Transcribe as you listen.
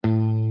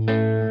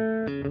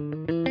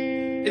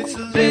It's a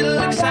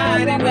little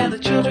exciting when the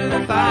children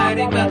are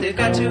fighting, but they've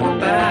got to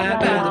abide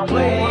by the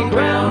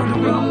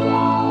playground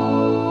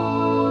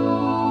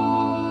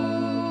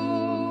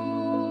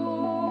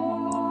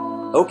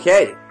rules.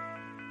 Okay,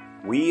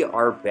 we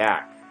are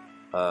back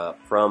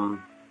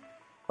from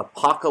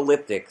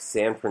apocalyptic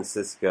San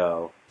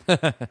Francisco.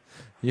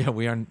 Yeah,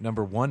 we are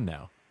number one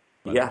now.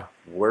 Yeah,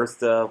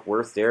 worst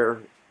air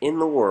in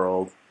the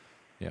world.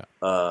 Yeah.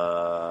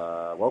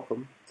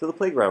 Welcome to the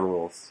Playground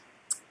Rules,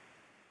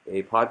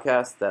 a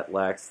podcast that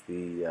lacks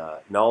the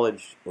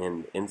knowledge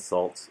and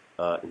insult.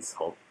 We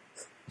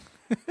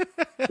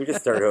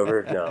just start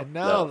over.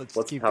 No.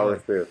 Let's power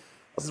through.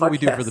 This is what we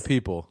do for the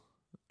people.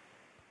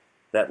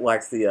 That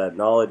lacks the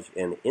knowledge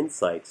and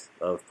insight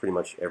of pretty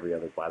much every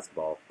other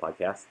basketball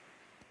podcast.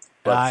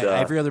 But,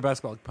 every other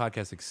basketball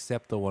podcast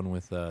except the one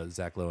with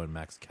Zach Lowe and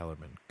Max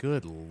Kellerman.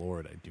 Good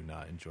Lord, I do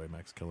not enjoy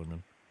Max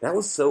Kellerman. That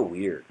was so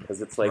weird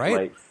because it's like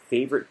my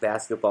favorite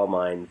basketball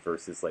mind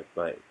versus like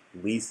my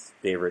least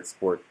favorite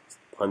sport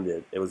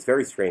pundit. It was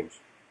very strange.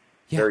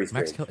 Yeah, very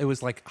strange. It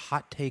was like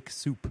hot take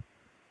soup.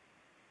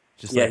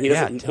 Just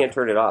he can't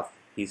turn it off.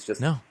 He's just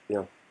no. You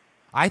know.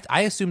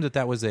 I assumed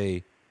that was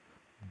a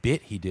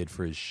bit he did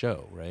for his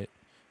show, right?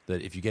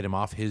 That if you get him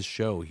off his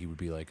show, he would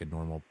be like a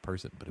normal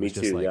person. But it was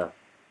just like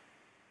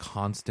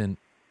constant,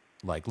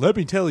 like, let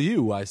me tell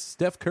you why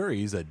Steph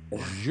Curry's a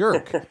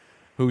jerk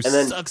who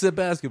sucks at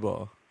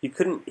basketball. He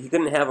couldn't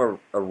have a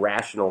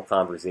rational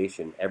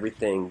conversation.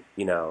 Everything,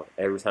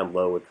 every time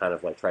Lowe would kind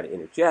of like try to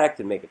interject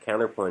and make a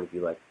counterpoint, it'd be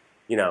like,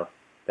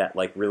 that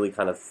like really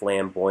kind of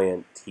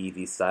flamboyant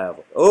TV style.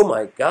 Like, oh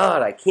my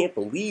God, I can't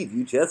believe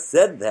you just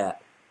said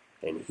that.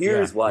 And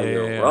here's why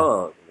you're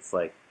wrong. It's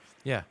like,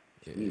 it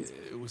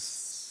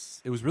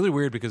was really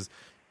weird because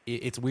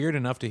it's weird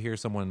enough to hear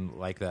someone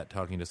like that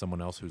talking to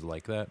someone else who's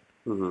like that.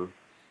 Mm-hmm.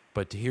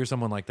 But to hear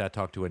someone like that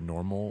talk to a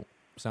normal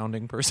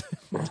sounding person,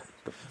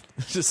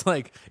 it's just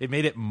like, it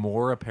made it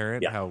more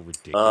apparent how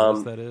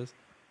ridiculous that is.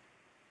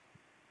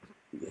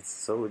 It's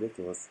so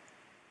ridiculous.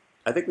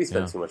 I think we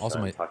spent too much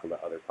time talking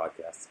about other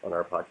podcasts on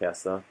our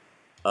podcast, though.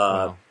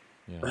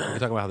 We could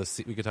talk about how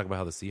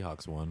the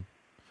Seahawks won.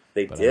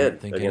 They but did. I don't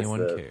think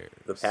anyone cares.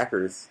 The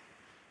Packers.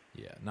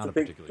 Yeah, not a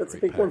particularly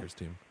great Packers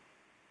team.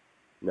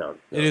 No,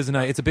 it is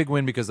it's a big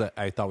win because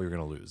I thought we were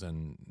going to lose,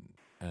 and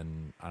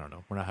I don't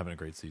know, we're not having a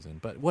great season,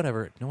 but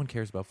whatever. No one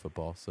cares about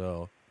football.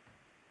 So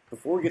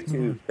before we get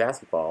to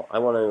basketball, I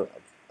want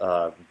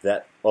to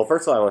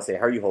first of all, I want to say,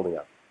 how are you holding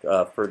up?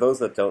 For those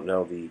that don't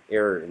know, the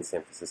air in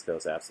San Francisco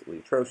is absolutely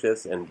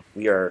atrocious, and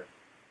we are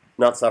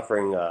not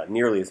suffering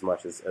nearly as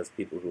much as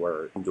people who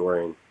are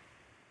enduring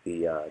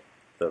the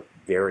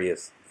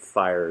various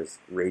fires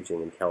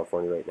raging in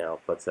California right now.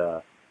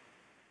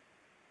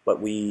 But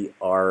we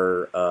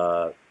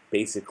are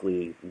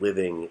basically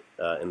living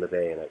in the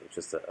Bay in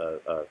just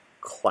a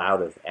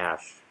cloud of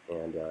ash,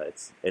 and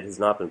it has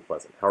not been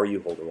pleasant. How are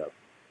you holding up?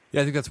 Yeah,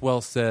 I think that's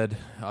well said.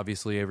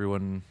 Obviously,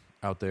 everyone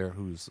out there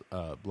whose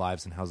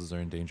lives and houses are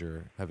in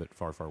danger have it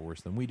far, far worse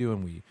than we do,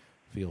 and we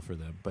feel for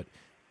them. But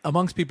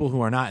amongst people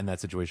who are not in that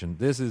situation,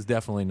 this is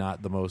definitely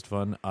not the most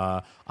fun.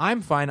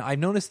 I'm fine. I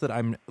noticed that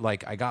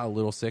I got a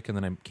little sick, and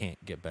then I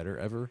can't get better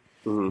ever,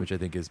 which I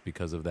think is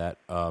because of that.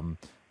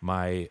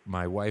 My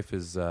wife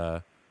is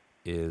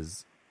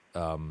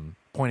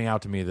pointing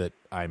out to me that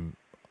I'm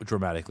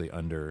dramatically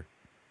under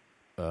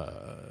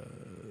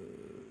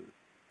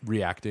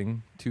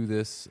reacting to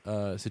this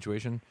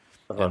situation,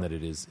 and that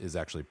it is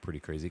actually pretty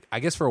crazy.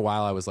 I guess for a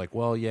while I was like,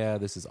 well, yeah,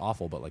 this is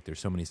awful, but like there's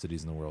so many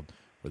cities in the world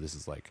where this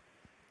is like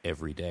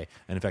every day.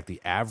 And in fact,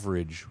 the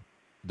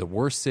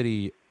worst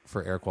city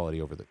for air quality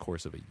over the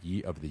course of the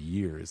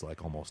year is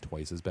like almost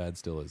twice as bad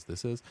still as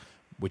this is,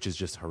 which is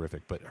just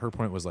horrific. But her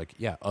point was like,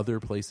 yeah, other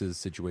places'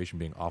 situation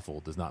being awful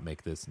does not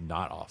make this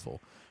not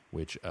awful,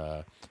 which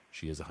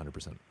she is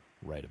 100%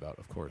 right about,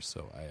 of course.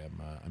 So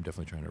I'm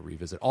definitely trying to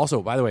revisit.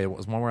 Also, by the way,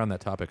 when we're on that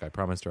topic, I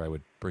promised her I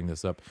would bring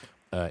this up.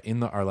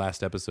 In our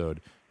last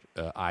episode,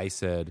 we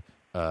said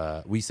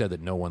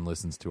that no one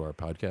listens to our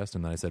podcast,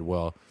 and then I said,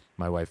 well,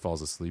 my wife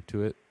falls asleep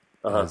to it,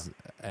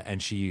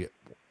 and she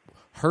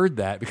heard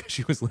that because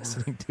she was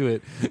listening to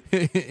it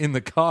in the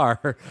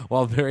car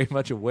while very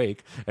much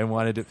awake, and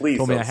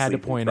told me I had to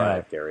point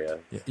out.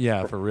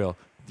 Yeah, for real.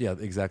 Yeah,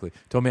 exactly.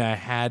 Told me I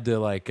had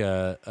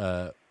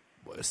to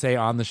say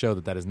on the show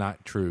that is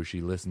not true.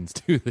 She listens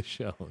to the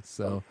show,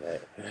 so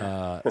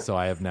so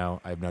I have now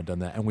done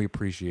that, and we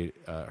appreciate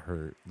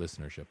her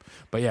listenership.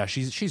 But yeah,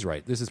 she's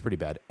right. This is pretty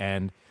bad,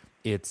 and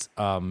it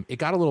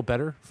got a little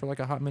better for like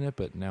a hot minute,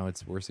 but now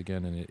it's worse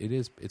again, and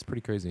it's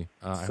pretty crazy.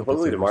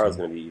 Supposedly tomorrow's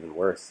going to be even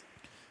worse.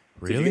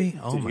 Really?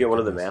 Did you get one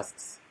of the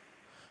masks?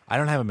 I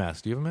don't have a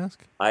mask. Do you have a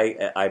mask?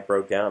 I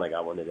broke down. I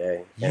got one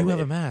today. You have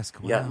a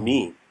mask? Wow. Yeah,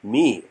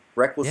 me,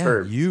 reckless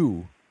Herb.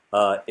 You.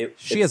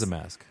 She has a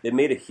mask. It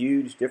made a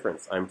huge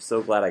difference. I'm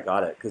so glad I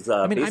got it because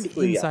I'm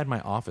inside my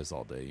office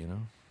all day.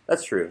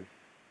 That's true.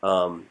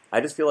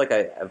 I just feel like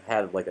I've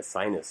had like a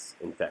sinus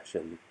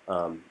infection,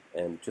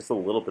 and just a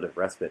little bit of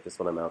respite just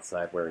when I'm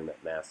outside wearing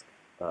that mask.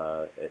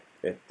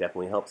 It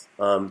definitely helps.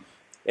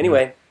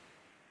 Anyway,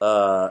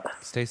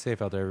 Stay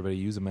safe out there, everybody.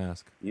 Use a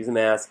mask. Use a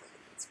mask.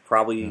 It's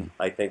probably,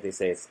 I think they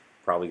say it's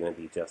probably going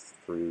to be just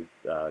through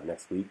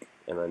next week,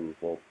 and then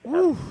we'll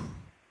have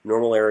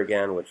normal air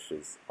again, which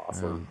is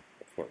awesome.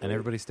 And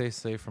everybody stay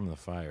safe from the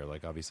fire.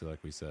 Like, obviously, like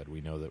we said,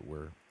 we know that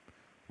we're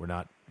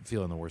not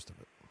feeling the worst of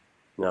it.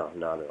 No,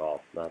 not at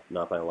all.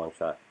 Not by a long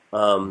shot.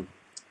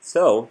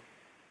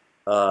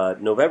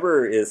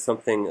 November is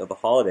something of a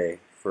holiday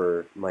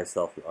for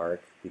myself and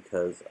Ark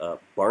because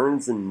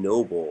Barnes and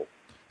Noble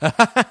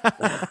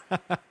I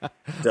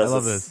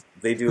love this.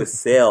 They do a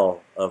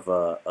sale of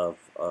a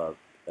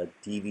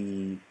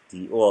DVD,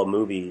 a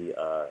movie.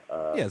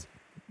 Yes.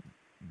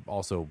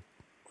 Also,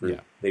 group.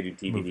 yeah. They do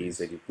DVDs, Movies.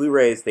 They do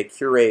Blu-rays, they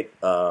curate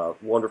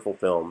wonderful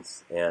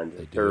films, and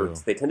they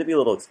tend to be a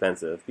little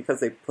expensive because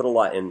they put a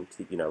lot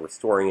into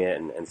restoring it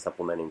and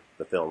supplementing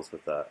the films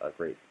with a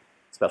great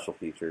special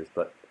features.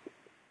 But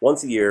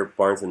once a year,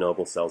 Barnes &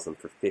 Noble sells them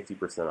for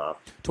 50% off.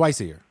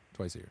 Twice a year.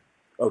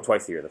 Oh,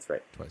 twice a year, that's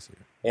right. Twice a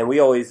year. And we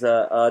always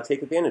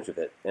take advantage of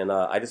it. And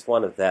I just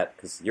wanted that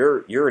because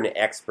you're an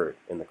expert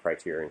in the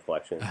Criterion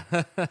Collection.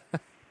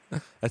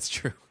 That's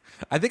true.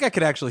 I think I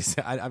could actually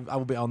say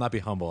I'll not be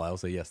humble. I'll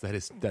say yes. That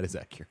is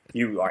accurate.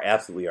 You are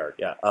absolutely are.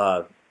 Yeah.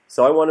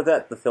 So I wanted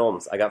the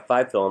films. I got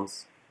 5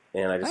 films,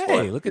 and I just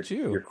wanted look at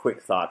you. Your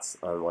quick thoughts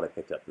on what I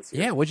picked up this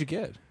year. Yeah. What'd you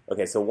get?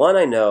 Okay, so one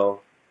I know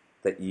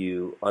that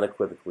you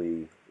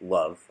unequivocally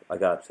love. I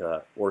got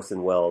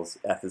Orson Welles'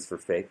 F is for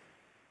Fake.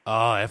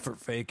 Oh, F for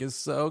Fake is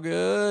so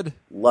good.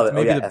 Love it.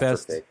 Maybe the F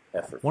best. For Fake.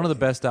 F for One of the Fake.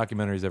 best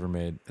documentaries ever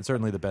made, and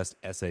certainly the best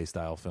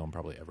essay-style film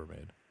probably ever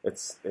made.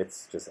 It's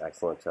just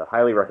excellent.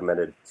 Highly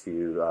recommended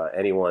to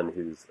anyone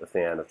who's a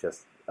fan of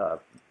just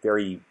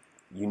very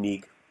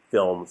unique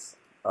films.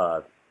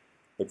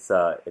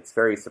 It's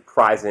very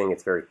surprising.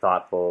 It's very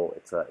thoughtful.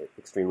 It's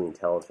extremely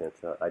intelligent.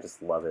 I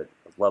just love it.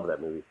 I love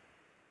that movie.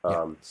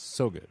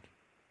 So good.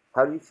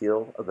 How do you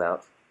feel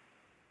about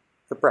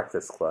The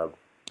Breakfast Club?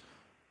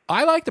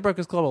 I like The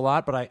Breakfast Club a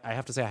lot, but I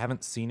have to say I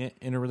haven't seen it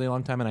in a really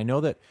long time, and I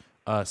know that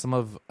some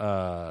of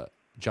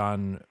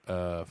John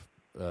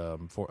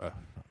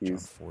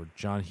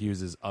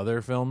Hughes'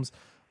 other films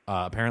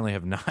apparently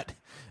have not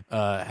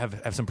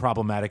have some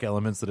problematic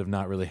elements that have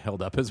not really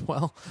held up as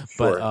well.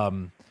 Sure.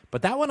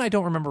 But that one I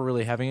don't remember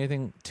really having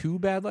anything too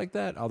bad like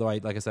that. Although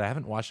like I said, I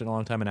haven't watched it in a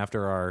long time, and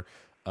after our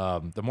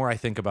the more I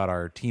think about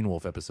our Teen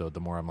Wolf episode,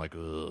 the more I'm like,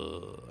 ugh,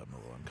 I'm a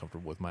little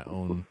uncomfortable with my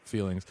own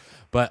feelings.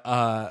 But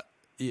I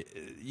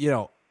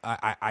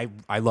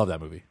love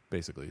that movie.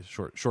 Basically,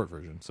 short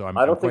version. So I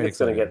don't think quite it's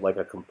going to excited. get like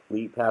a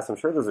complete pass. I'm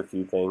sure there's a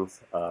few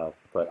things,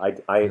 but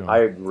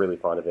I'm really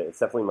fond of it. It's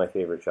definitely my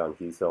favorite John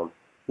Hughes film.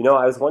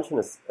 I was watching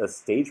a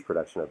stage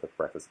production of The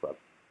Breakfast Club.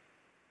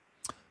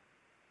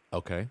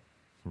 Okay,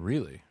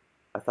 really?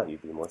 I thought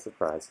you'd be more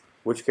surprised.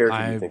 Which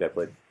character do you think I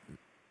played?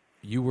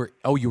 You were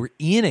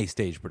in a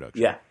stage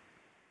production. Yeah.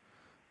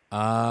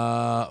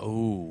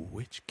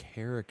 Which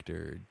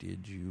character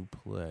did you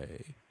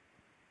play?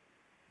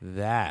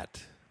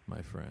 That,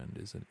 my friend,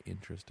 is an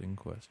interesting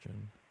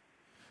question.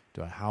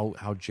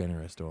 How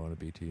generous do I want to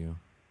be to you?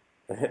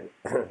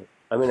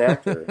 I'm an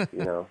actor,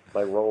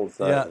 My role's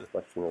not a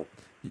question of...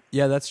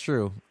 Yeah, that's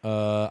true.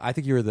 I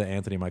think you were the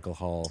Anthony Michael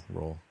Hall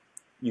role.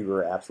 You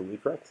were absolutely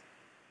correct.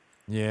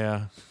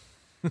 Yeah.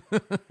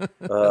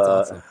 That's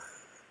awesome.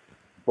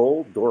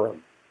 Bull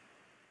Durham.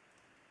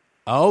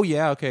 Oh,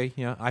 yeah, okay.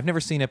 Yeah, I've never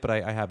seen it, but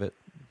I have it.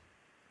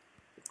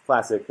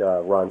 Classic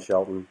Ron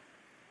Shelton.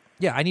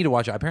 Yeah, I need to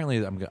watch it.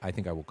 Apparently, I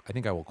think I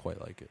will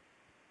quite like it.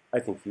 I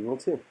think you will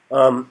too.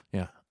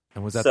 Yeah.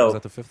 And was that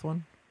the 5th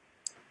one?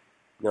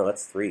 No,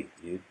 that's 3,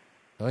 dude.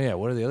 Oh yeah,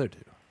 what are the other 2?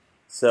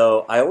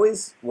 So I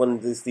always, when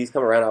these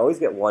come around, I always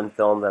get one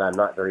film that I'm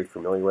not very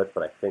familiar with,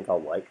 but I think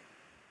I'll like.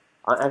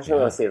 I'm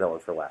going to save that one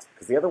for last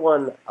because the other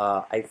one,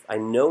 I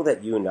know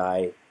that you and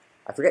I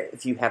forget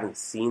if you haven't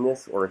seen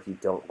this or if you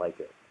don't like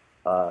it,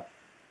 but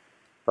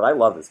I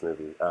love this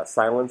movie,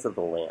 Silence of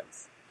the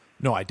Lambs.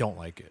 No, I don't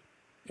like it.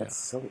 That's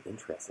so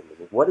interesting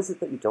to me. What is it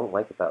that you don't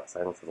like about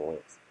Silence of the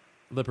Lambs?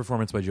 The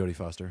performance by Jodie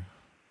Foster.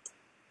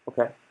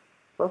 Okay.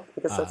 Well,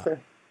 I guess that's fair.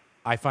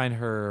 I find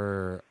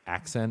her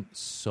accent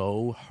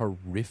so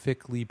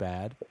horrifically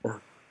bad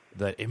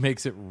that it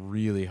makes it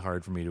really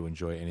hard for me to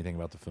enjoy anything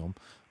about the film.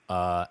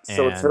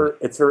 So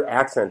it's her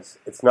accent.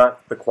 It's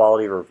not the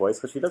quality of her voice,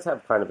 because she does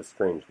have kind of a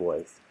strange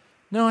voice.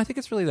 No, I think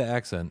it's really the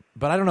accent.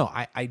 But I don't know.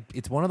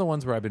 It's one of the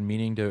ones where I've been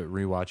meaning to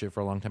rewatch it for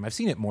a long time. I've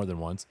seen it more than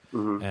once,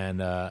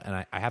 and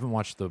I haven't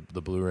watched the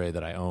Blu-ray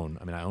that I own.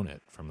 I mean, I own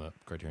it from the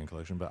Criterion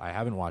Collection, but I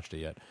haven't watched it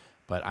yet.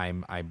 But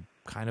I've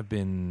kind of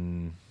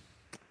been,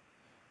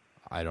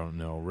 I don't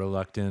know,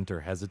 reluctant or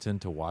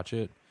hesitant to watch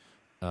it.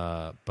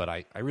 But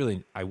I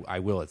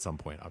will at some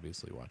point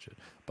obviously watch it.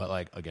 But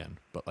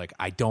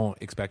I don't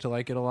expect to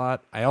like it a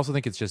lot. I also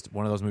think it's just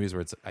one of those movies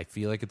where I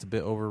feel like it's a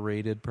bit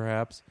overrated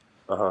perhaps.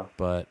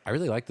 But I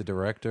really like the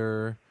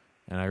director,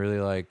 and I really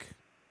like,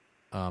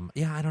 I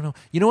don't know.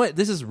 You know what?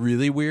 This is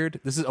really weird.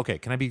 This is okay.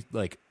 Can I be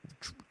like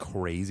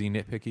crazy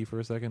nitpicky for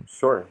a second?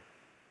 Sure.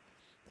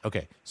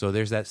 Okay. So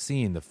there's that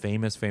scene, the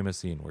famous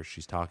scene where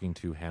she's talking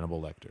to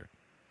Hannibal Lecter.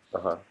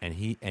 and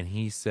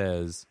he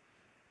says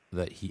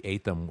that he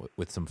ate them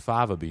with some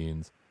fava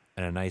beans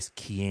and a nice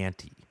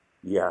Chianti.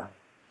 Yeah.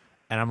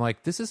 And I'm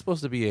like, this is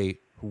supposed to be a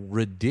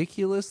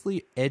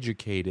ridiculously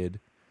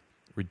educated,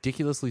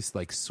 ridiculously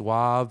like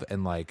suave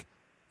and like,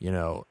 you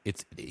know,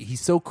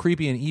 he's so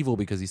creepy and evil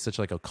because he's such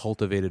like a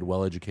cultivated,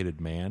 well-educated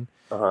man,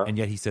 and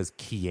yet he says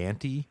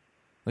Chianti.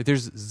 Like,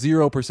 there's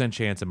 0%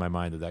 chance in my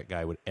mind that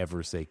guy would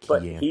ever say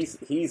Chianti.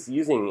 But he's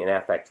using an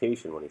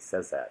affectation when he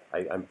says that.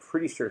 I'm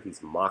pretty sure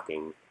he's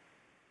mocking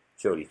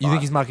Jodie Foster. You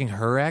think he's mocking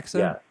her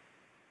accent? Yeah.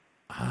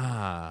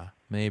 Ah,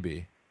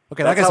 maybe.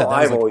 Okay, That's like I said, how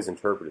I've always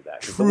interpreted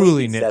that.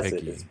 Truly the way he says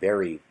nitpicky. it's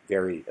very,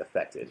 very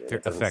affected.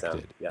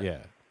 Affected. Yeah.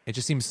 It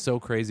just seems so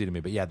crazy to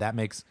me. But yeah, that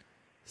makes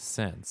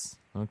sense.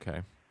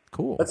 Okay.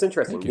 Cool. That's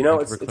interesting. Thank You know,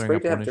 Thank it's you for great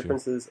clearing to up have one issue.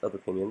 differences of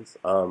opinions.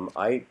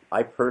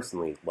 I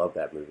personally love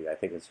that movie. I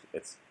think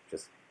it's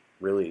just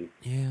really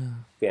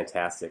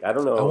fantastic. I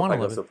don't know if I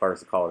go so far as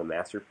to call it a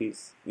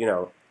masterpiece.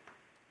 You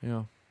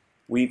know,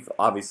 we've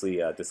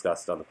obviously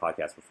discussed on the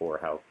podcast before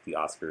how the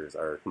Oscars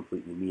are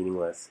completely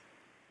meaningless.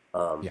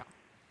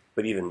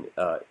 But even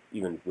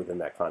within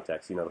that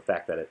context, you know, the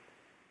fact that it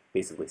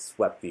basically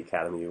swept the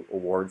Academy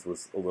Awards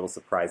was a little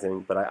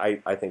surprising. But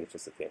I think it's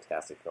just a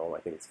fantastic film. I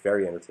think it's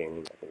very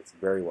entertaining. I think it's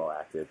very well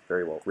acted,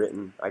 very well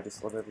written. I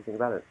just love everything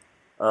about it.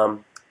 Was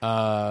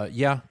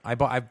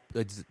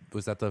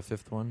that the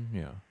fifth one?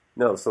 Yeah.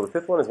 No, so the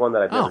fifth one is one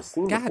that I've never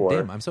seen before. God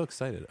damn, I'm so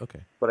excited.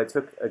 Okay. But I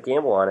took a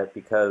gamble on it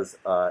because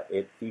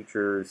it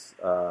features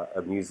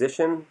a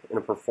musician in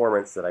a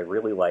performance that I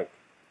really like.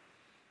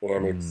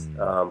 And it's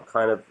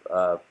kind of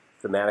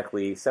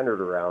thematically centered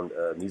around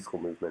a musical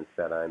movement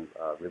that I'm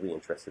really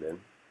interested in.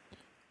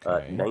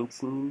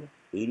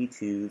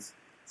 1982's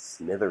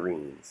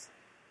Smithereens.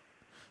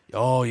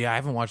 Oh, yeah, I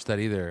haven't watched that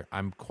either.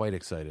 I'm quite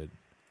excited.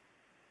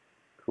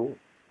 Cool.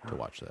 To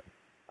watch that.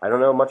 I don't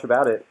know much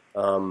about it.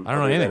 I don't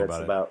know anything about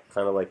it. It's about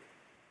kind of like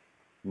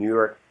New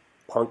York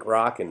punk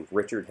rock, and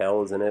Richard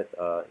Hell is in it.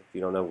 If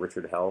you don't know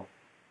Richard Hell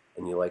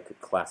and you like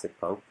classic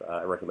punk,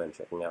 I recommend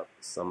checking out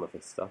some of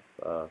his stuff.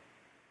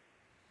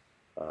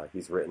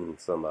 He's written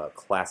some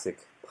classic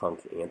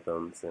punk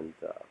anthems, and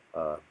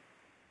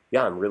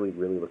I'm really,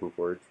 really looking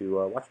forward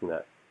to watching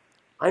that.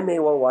 I may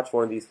well watch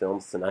one of these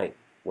films tonight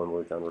when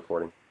we're done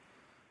recording.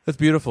 That's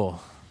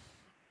beautiful.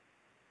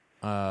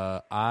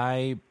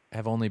 I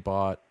have only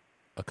bought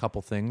a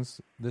couple things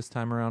this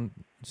time around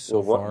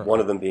so far. One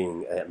of them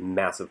being a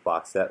massive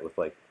box set with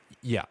like...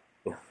 Yeah.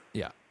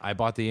 I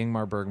bought the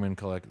Ingmar Bergman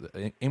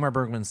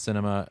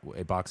Cinema,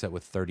 a box set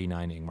with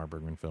 39 Ingmar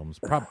Bergman films.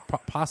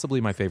 Possibly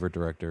my favorite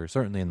director,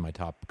 certainly in my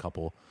top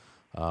couple.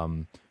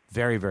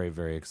 Very, very,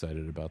 very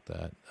excited about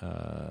that.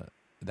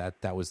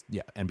 That was,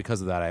 and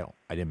because of that,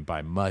 I didn't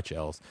buy much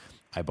else.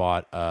 I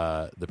bought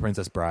The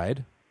Princess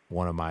Bride,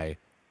 one of my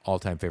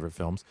all-time favorite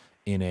films,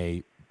 in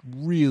a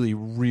really,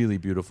 really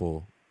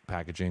beautiful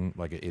packaging.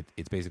 Like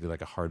it's basically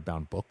like a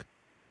hardbound book.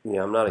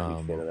 Yeah, I'm not a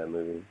huge fan of that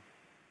movie.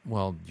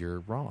 Well, you're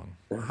wrong.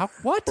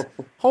 What?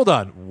 Hold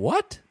on.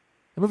 What?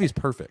 The movie's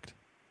perfect.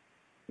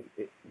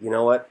 You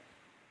know what?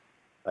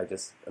 I'm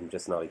just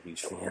not a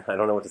huge fan. I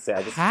don't know what to say.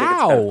 I just How? think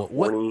it's kind of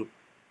corny.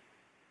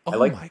 Oh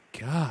my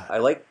god! I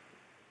like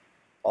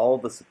all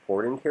the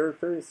supporting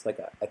characters. Like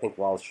I think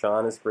Wallace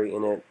Shawn is great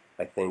in it.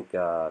 I think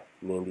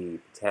Mandy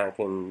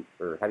Patinkin,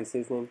 or how do you say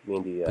his name?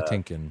 Mandy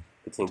Patinkin.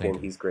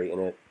 He's great in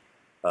it.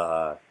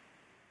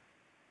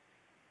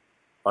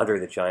 Andre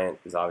the Giant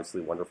is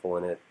obviously wonderful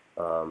in it.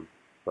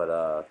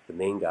 But the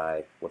main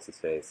guy, what's his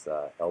face?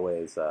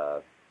 Elway's.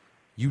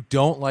 You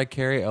don't like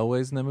Carrie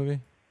Elways in that movie?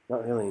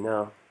 Not really,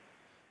 no.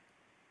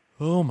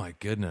 Oh my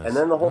goodness! And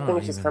then the whole thing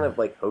is just kind of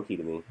like hokey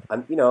to me.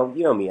 You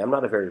know me. I'm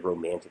not a very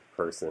romantic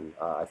person.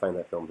 I find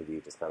that film to be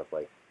just kind of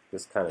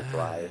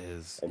dry.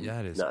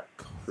 That is not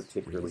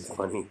particularly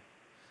funny.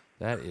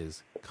 That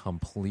is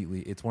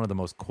completely. It's one of the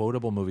most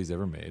quotable movies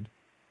ever made.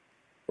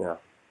 Yeah.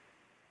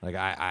 Like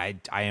I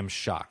am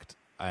shocked.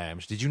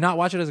 Did you not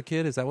watch it as a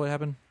kid? Is that what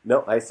happened?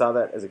 No, I saw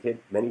that as a kid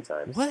many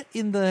times. What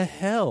in the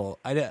hell?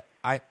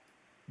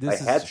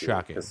 This is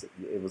shocking.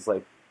 It was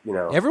like,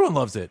 everyone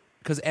loves it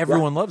because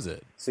everyone loves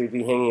it. So you'd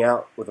be hanging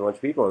out with a bunch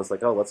of people, and it's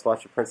like, oh, let's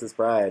watch The Princess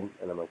Bride,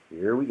 and I'm like,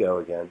 here we go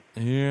again.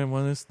 Yeah,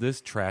 well,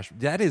 this trash.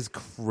 That is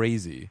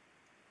crazy.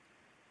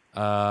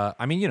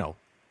 I mean,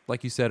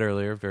 like you said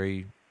earlier,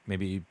 very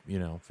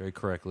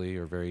correctly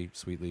or very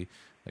sweetly,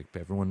 like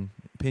everyone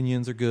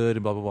opinions are good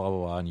and blah blah blah blah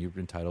blah, and you're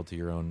entitled to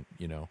your own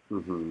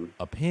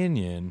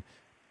opinion.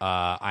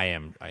 I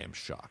am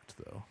shocked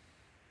though.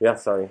 Yeah,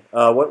 sorry.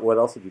 What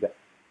else did you get?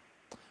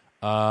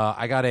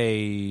 I got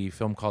a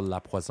film called La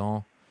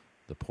Poison,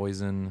 The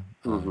Poison.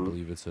 I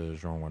believe it's a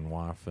Jean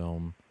Renoir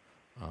film.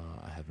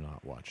 I have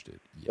not watched it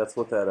yet. That's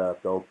what that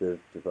Belle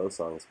DeVoe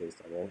song is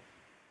based on, right?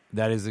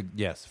 That is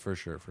yes, for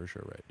sure,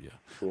 right? Yeah.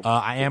 Cool.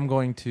 I am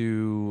going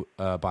to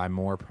buy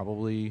more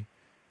probably,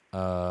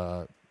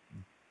 but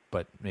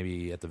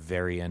maybe at the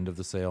very end of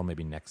the sale,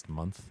 maybe next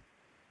month.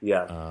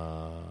 Yeah.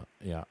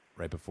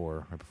 Right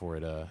before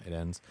it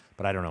ends.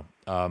 But I don't know.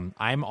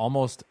 I'm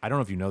almost. I don't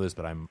know if you know this,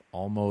 but I'm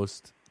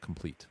almost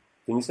complete.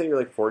 Can you say you're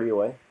like 40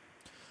 away?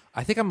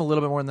 I think I'm a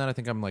little bit more than that. I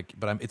think I'm like,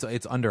 but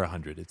it's under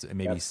 100. It's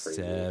maybe That's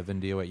crazy.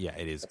 70 away. Yeah,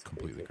 it is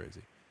completely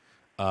crazy.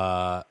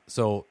 crazy.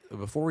 So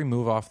before we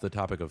move off the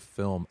topic of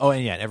film,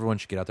 and everyone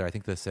should get out there. I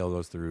think the sale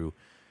goes through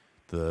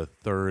the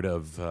 3rd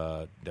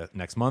of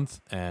next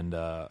month, and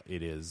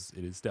it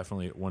is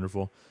definitely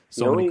wonderful.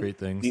 Many great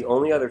things. The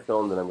only other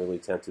film that I'm really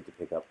tempted to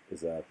pick up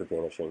is The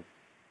Vanishing.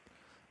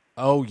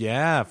 Oh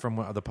yeah, from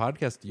the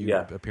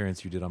podcast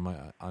appearance you did on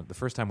the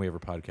first time we ever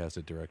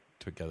podcasted direct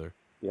together.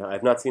 Yeah,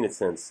 I've not seen it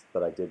since,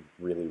 but I did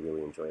really,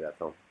 really enjoy that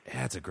film.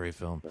 Yeah, it's a great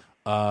film.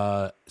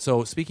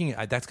 So speaking,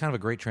 that's kind of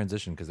a great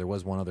transition because there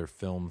was one other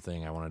film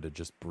thing I wanted to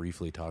just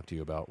briefly talk to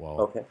you about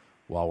while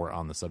we're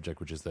on the subject,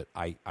 which is that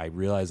I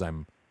realize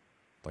I'm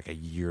like a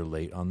year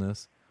late on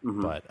this,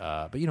 but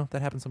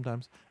that happens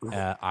sometimes.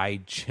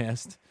 I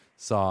just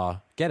saw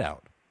Get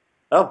Out.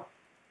 Oh,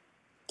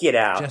 Get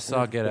Out! Just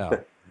saw Get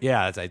Out.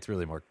 Yeah, it's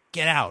really more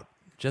Get Out.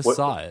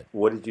 Saw it.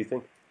 What did you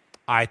think?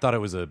 I thought it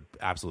was an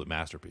absolute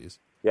masterpiece.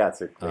 Yeah,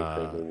 it's a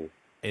great movie.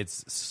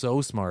 It's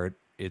so smart.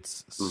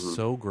 It's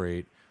so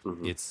great.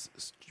 It's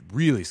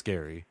really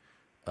scary.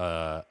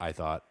 I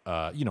thought,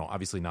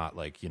 obviously not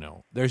like,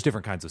 there's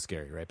different kinds of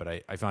scary, right?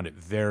 But I found it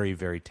very,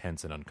 very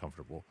tense and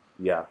uncomfortable.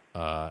 Yeah.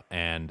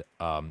 And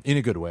in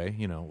a good way,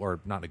 or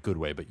not in a good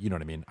way, but you know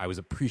what I mean? I was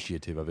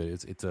appreciative of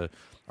it. It's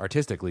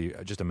artistically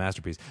just a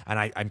masterpiece.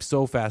 And I'm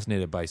so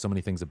fascinated by so many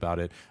things about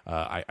it.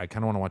 I kind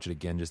of want to watch it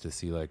again just to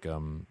see like,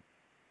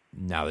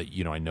 now that,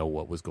 I know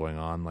what was going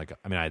on. Like,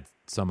 I mean, I had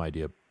some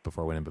idea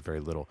before I went in, but very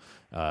little,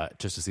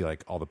 just to see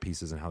like all the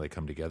pieces and how they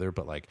come together.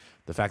 But like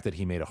the fact that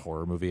he made a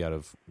horror movie out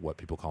of what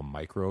people call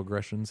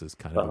microaggressions is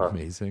kind of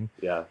amazing.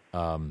 Yeah.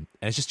 And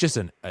it's just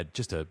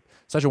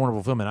such a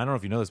wonderful film. And I don't know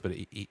if you know this, but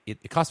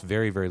it cost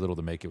very, very little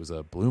to make. It was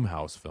a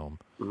Blumhouse film,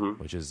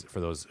 which is, for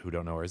those who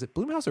don't know, or is it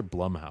Blumhouse or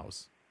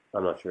Blumhouse?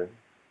 I'm not sure.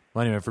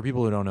 Well, anyway, for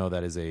people who don't know,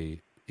 that is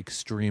a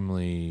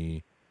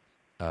extremely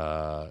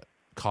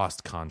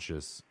cost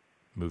conscious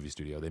movie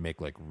studio. They make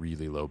like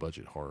really low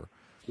budget horror.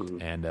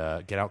 And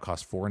Get Out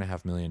cost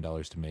 $4.5 million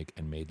to make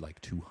and made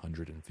like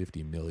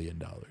 $250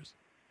 million.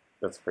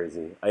 That's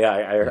crazy.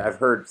 I've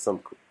heard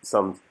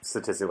some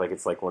statistic like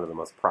it's like one of the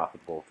most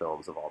profitable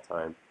films of all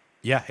time.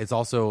 Yeah, it's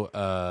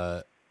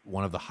also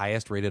one of the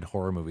highest rated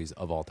horror movies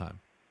of all time.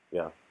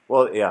 Yeah.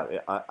 Well, yeah,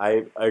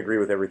 I agree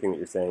with everything that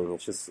you're saying.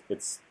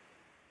 It's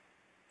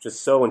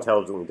just so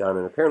intelligently done,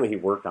 and apparently he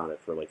worked on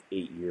it for like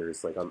 8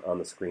 years, like on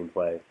the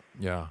screenplay.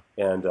 Yeah.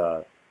 And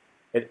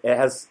it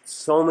has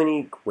so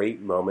many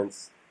great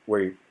moments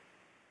where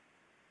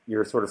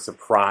you're sort of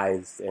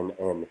surprised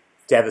and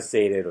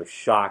devastated or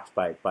shocked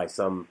by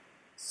some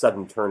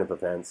sudden turn of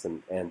events,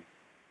 and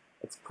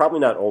it's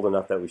probably not old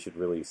enough that we should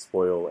really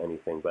spoil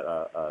anything,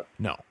 but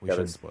no, we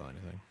shouldn't spoil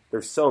anything.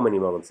 There's so many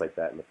moments like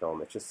that in the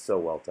film. It's just so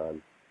well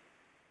done.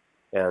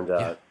 And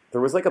there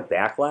was like a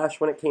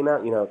backlash when it came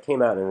out. It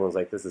came out and everyone was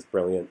like, this is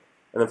brilliant.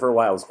 And then for a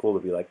while it was cool to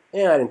be like, I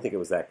didn't think it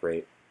was that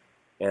great.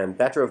 And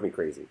that drove me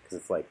crazy because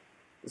it's like,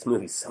 this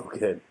movie's so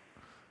good.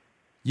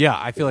 Yeah,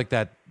 I feel like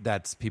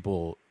that's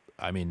people.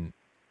 I mean,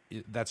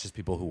 that's just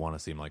people who want to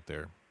seem like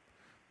they're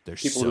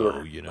people so,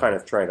 who are kind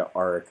of trying to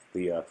arc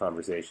the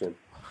conversation.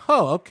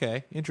 Oh,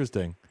 okay,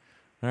 interesting.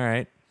 All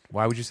right,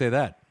 why would you say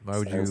that? Why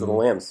would Silence of the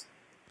Lambs.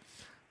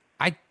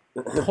 I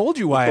told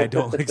you why I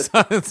don't like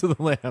Silence of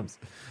the Lambs.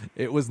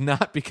 It was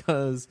not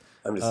because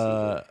I'm just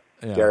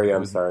teasing. Gary,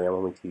 I'm sorry, I'm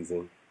only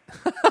teasing.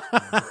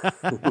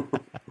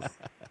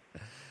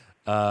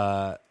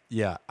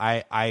 Yeah,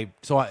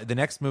 so the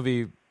next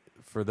movie,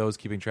 for those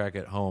keeping track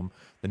at home,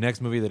 the next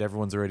movie that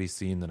everyone's already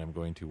seen that I'm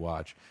going to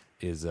watch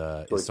is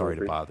Sorry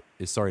to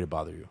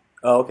Bother You.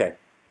 Oh, okay.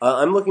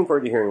 I'm looking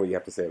forward to hearing what you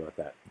have to say about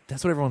that.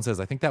 That's what everyone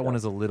says. I think that one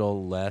is a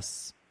little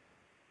less,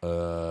 Get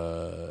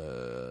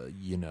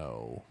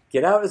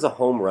Out is a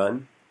home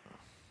run.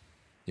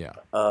 Yeah.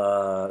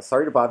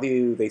 Sorry to Bother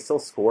You, they still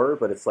score,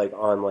 but it's like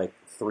on like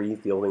 3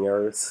 fielding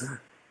errors.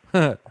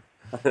 I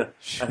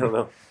don't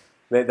know.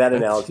 That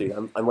analogy,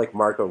 I'm like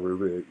Marco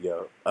Rubio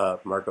here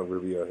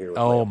with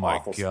my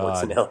awful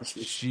sports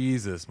analogies.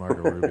 Jesus,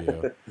 Marco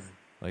Rubio.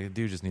 Like, the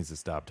dude just needs to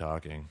stop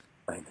talking.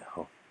 I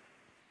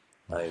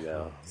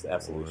know. It's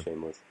absolutely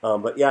shameless.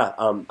 But yeah,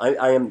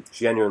 I am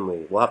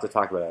genuinely, we'll have to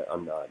talk about it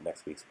on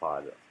next week's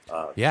pod.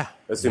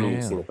 Assuming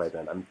you've seen it by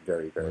then. I'm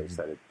very, very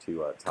excited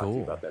to talk to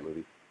you about that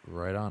movie.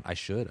 Right on. I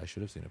should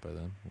have seen it by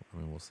then. I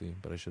mean, we'll see,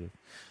 but I should have.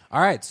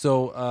 All right,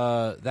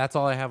 so that's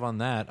all I have on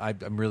that.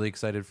 I'm really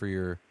excited for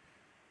your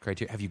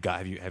criteria.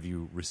 Have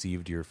you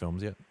received your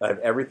films yet? I have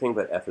everything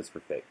but F is for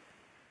Fake.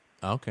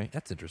 Okay,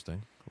 that's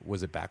interesting.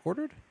 Was it back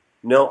ordered?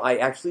 No, I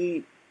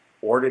actually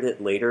ordered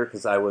it later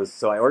because I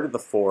ordered the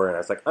 4 and I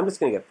was like, I'm just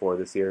going to get 4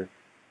 this year.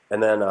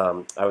 And then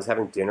I was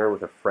having dinner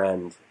with a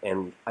friend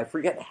and I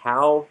forget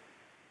how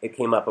it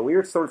came up, but we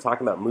were sort of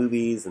talking about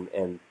movies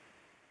and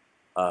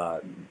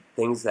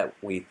things that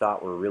we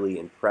thought were really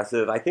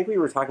impressive. I think we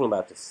were talking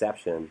about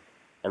Deception.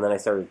 And then I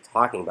started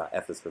talking about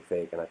F is for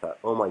Fake, and I thought,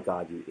 oh my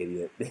God, you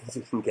idiot.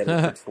 You can get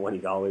it for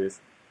 $20.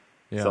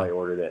 Yeah. So I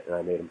ordered it, and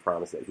I made him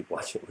promise that he'd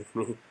watch it with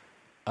me.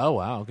 Oh,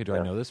 wow. Okay, do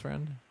I know this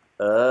friend?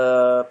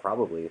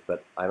 Probably,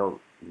 but I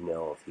don't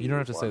know if he You don't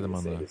have to say them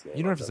on the.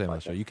 You don't have to say them on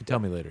the show. You can tell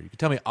me later. You can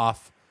tell me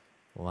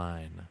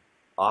offline.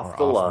 Off Or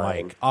the off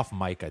line. mic. Off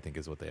mic, I think,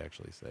 is what they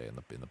actually say in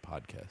the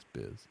podcast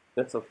biz.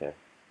 That's okay.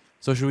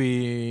 So should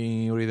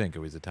we? What do you think?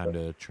 Is it time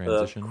to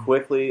transition?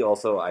 Quickly,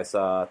 also, I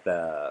saw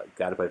the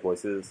Guided by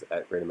Voices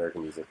at Great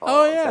American Music Hall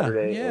Oh, on yeah.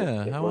 Saturday. Yeah.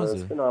 And it How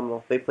was it?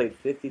 phenomenal. They played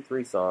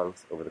 53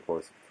 songs over the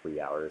course of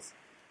 3 hours.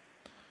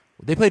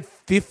 They played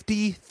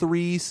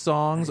 53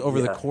 songs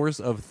over the Yeah. course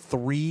of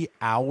 3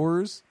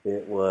 hours.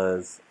 It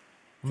was.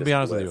 I'm gonna be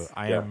honest with you. bliss.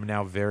 I Yeah. am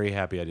now very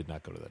happy I did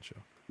not go to that show.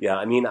 Yeah,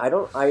 I mean,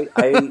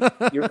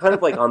 you're kind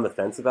of like on the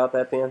fence about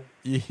that band.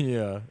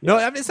 Yeah. No,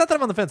 I mean, it's not that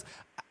I'm on the fence.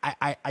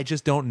 I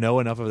just don't know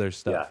enough of their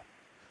stuff. Yeah.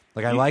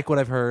 Like, I like what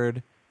I've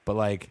heard, but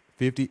like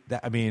 50,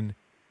 I mean,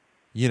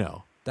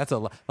 that's a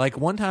lot. Like,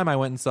 one time I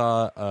went and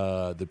saw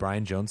the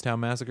Brian Jonestown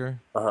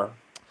Massacre,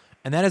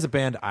 and that is a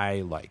band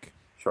I like.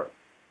 Sure.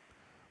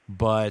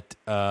 But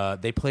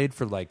they played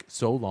for like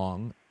so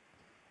long,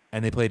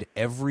 and they played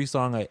every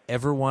song I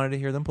ever wanted to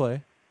hear them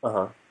play.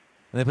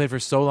 And they played for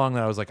so long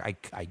that I was like,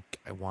 I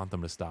want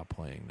them to stop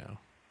playing now.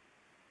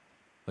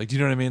 Like, do you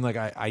know what I mean? Like,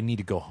 I need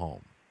to go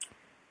home.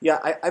 Yeah,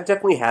 I've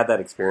definitely had that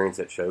experience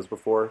at shows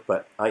before,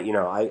 but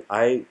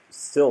I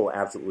still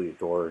absolutely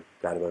adore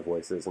Guided by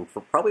Voices, and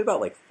for probably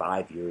about like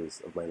 5 years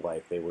of my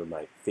life, they were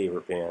my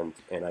favorite band,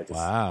 and I just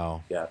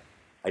Wow. yeah,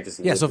 I just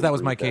Yeah, so if that was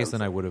lived my and breathed case, then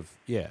them, I so- would have,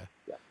 yeah.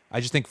 Yeah.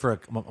 I just think for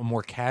a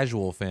more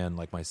casual fan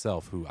like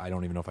myself, who I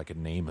don't even know if I could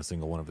name a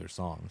single one of their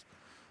songs,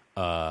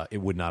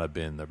 it would not have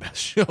been their best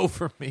show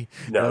for me.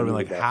 I would have been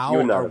like, you how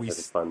would not are have we had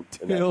fun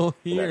still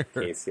in here? that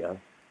case, yeah.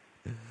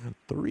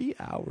 3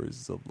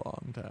 hours is a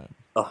long time.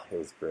 Oh, it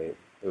was great.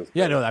 It was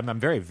Yeah, great. no, I'm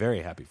very,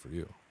 very happy for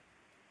you.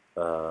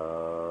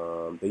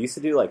 They used to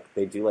do like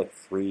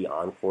 3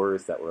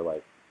 encores that were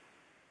like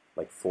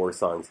 4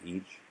 songs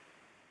each.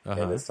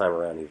 And this time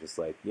around, he's just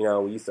like, we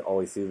used to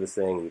always do this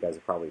thing, and you guys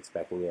are probably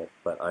expecting it,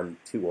 but I'm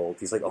too old.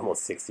 He's like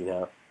almost 60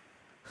 now.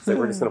 So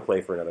we're just going to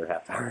play for another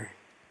half hour.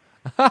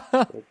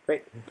 Like,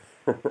 great.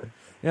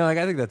 Yeah, like,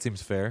 I think that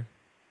seems fair.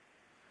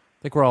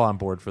 I think we're all on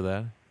board for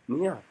that.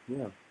 Yeah.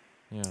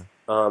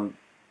 Yeah.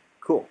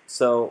 Cool.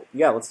 So,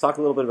 yeah, let's talk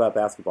a little bit about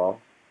basketball.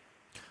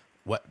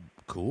 What?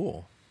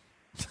 Cool.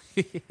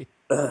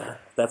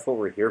 That's what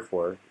we're here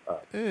for.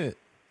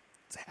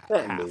 It's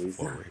half movies.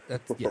 of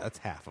what that's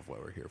half of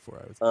what we're here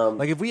for. I was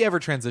like, if we ever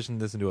transitioned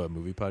this into a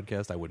movie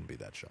podcast, I wouldn't be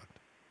that shocked.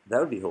 That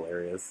would be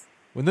hilarious.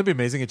 Wouldn't that be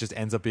amazing? It just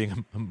ends up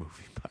being a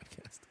movie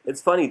podcast.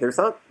 It's funny. There's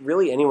not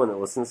really anyone that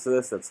listens to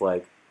this that's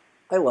like,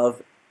 I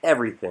love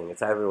everything.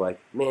 It's either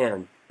like,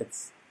 man, it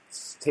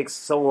takes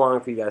so long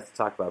for you guys to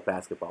talk about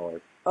basketball,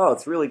 or, oh,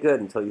 it's really good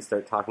until you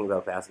start talking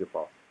about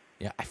basketball.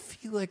 Yeah, I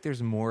feel like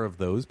there's more of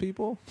those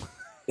people.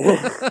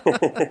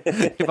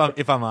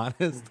 if I'm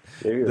honest,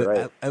 Yeah, you're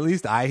right. At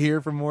least I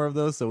hear from more of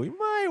those, so we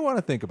might want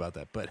to think about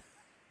that. But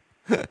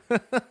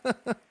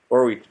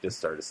Or we could just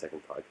start a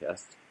second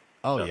podcast.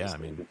 oh No, yeah, just I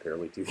mean, we can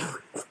barely do.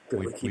 we,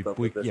 barely keep up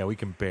we with this. yeah, we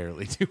can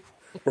barely do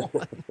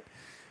one.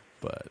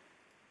 But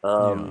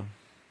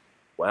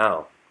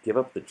Wow, give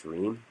up the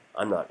dream.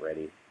 I'm not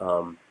ready.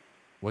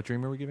 what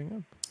dream are we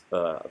giving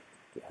up?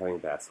 Having a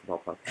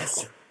basketball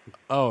podcast.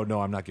 Oh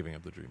no, I'm not giving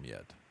up the dream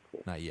yet.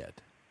 Not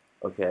yet.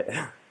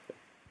 Okay.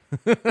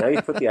 Now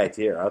you put the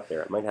idea out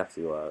there. I might have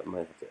to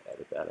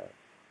edit that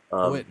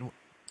out. Wait,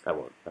 I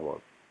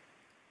won't.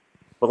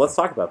 But let's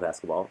talk about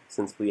basketball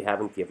since we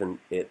haven't given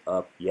it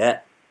up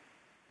yet.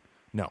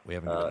 no, we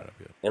haven't given it up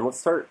yet. And let's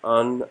start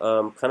on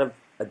kind of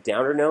a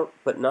downer note,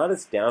 but not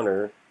as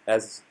downer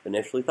as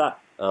initially thought.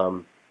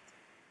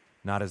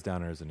 Not as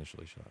downer as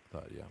initially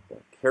thought. Yeah.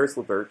 Karis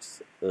LeVert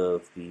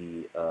of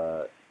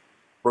the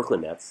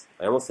Brooklyn Nets.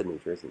 I almost said New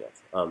Jersey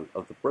Nets.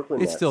 Of the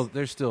Brooklyn Nets.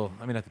 There's still.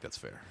 I mean, I think that's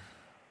fair.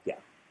 Yeah,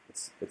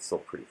 it's still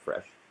pretty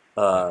fresh.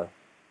 I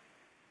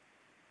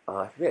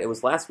forget. It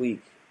was last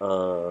week.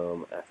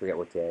 I forget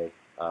what day.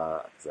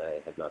 Because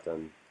I have not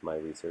done my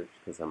research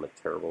because I'm a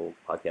terrible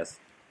podcast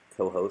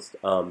co-host.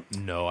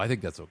 No, I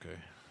think that's okay.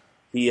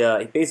 He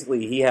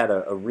had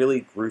a really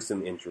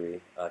gruesome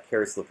injury.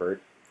 Karis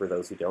LeVert, for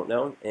those who don't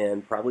know,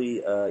 and probably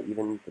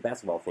even the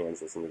basketball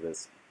fans listening to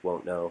this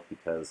won't know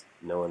because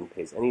no one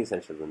pays any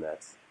attention to the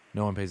Nets.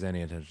 No one pays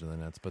any attention to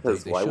the Nets, but they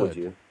Why should. would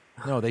you?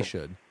 No, they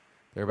should.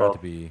 They're about to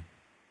be.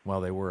 Well,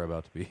 they were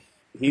about to be.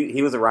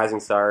 He was a rising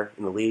star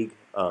in the league.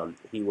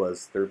 He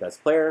was third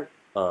best player,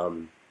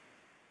 and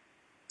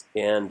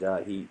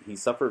he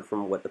suffered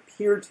from what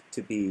appeared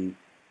to be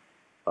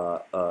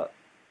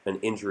an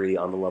injury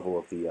on the level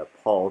of the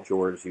Paul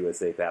George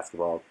USA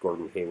Basketball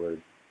Gordon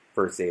Hayward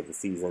first day of the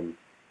season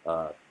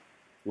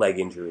leg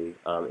injury.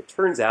 It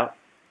turns out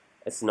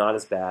it's not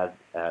as bad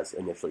as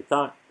initially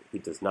thought. He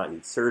does not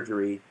need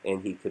surgery,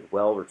 and he could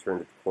well return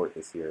to the court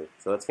this year.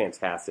 So that's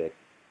fantastic.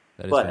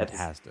 That is But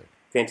fantastic.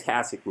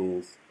 Fantastic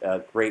news.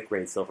 Great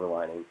silver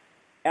lining.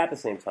 At the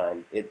same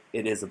time, it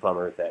is a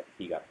bummer that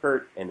he got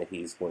hurt and that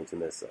he's going to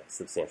miss a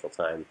substantial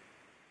time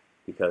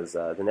because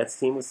the Nets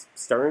team was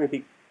starting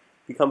to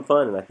become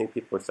fun, and I think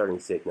people are starting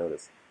to take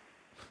notice.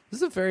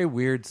 This is a very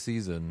weird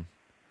season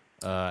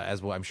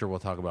as well, I'm sure we'll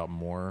talk about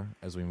more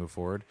as we move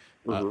forward.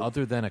 Mhm.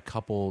 Other than a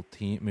couple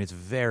teams, I mean, it's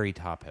very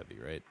top heavy,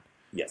 right?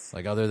 Yes.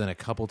 Like other than a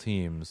couple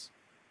teams,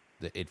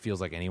 it feels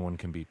like anyone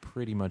can beat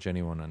pretty much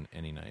anyone on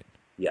any night.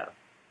 Yeah.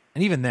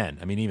 And even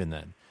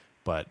then,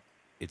 but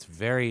it's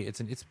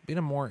been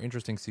a more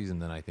interesting season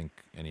than I think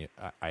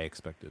I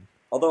expected.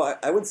 Although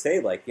I would say,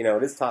 like, you know,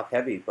 it is top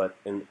heavy, but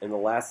in the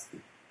last,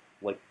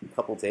 like,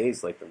 couple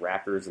days, like, the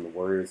Raptors and the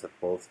Warriors have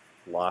both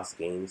lost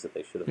games that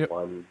they should have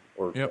won,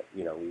 or,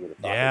 you know, we would have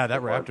thought. Yeah,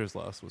 that Raptors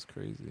loss was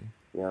crazy.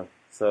 Yeah.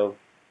 So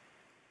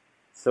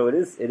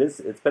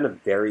it's been a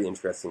very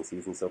interesting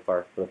season so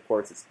far, but of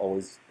course it's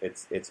always,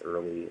 it's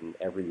early, and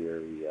every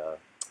year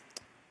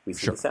we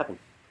see this happen.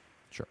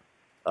 Sure.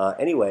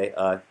 Anyway,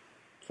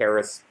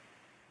 Karis,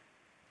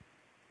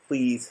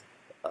 please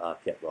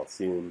get well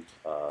soon.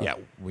 Yeah,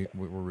 we're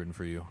rooting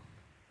for you.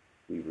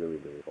 We really,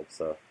 really hope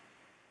so.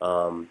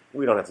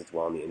 We don't have to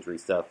dwell on the injury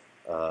stuff.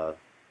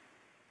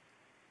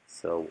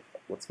 So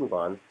let's move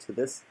on to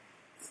this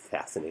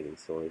fascinating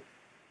story.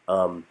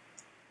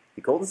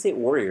 The Golden State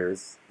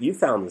Warriors, you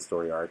found the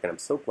story, Ark, and I'm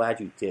so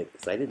glad you did,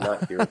 because I did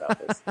not hear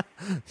about this.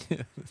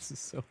 Yeah, this is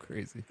so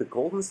crazy. The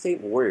Golden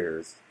State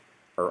Warriors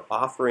are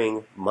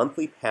offering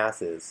monthly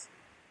passes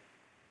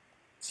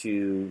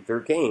to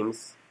their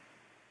games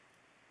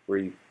where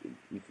you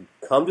can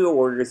come to a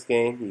Warriors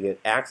game, you get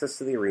access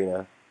to the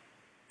arena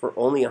for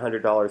only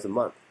 $100 a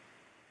month.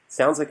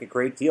 Sounds like a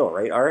great deal,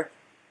 right, Ark?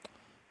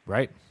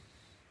 Right.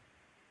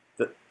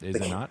 Is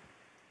it not?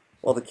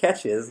 Well, the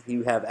catch is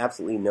you have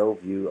absolutely no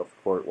view of the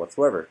court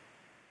whatsoever.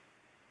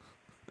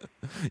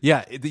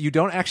 Yeah, you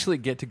don't actually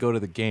get to go to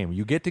the game.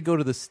 You get to go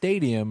to the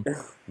stadium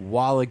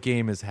while a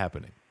game is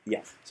happening.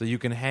 Yes. So you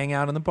can hang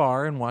out in the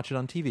bar and watch it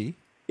on TV.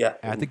 Yeah.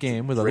 At the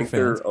game with other drink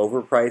fans. their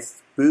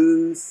overpriced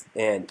booze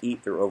and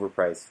eat their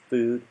overpriced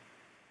food,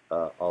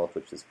 all of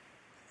which is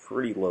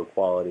pretty low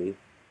quality.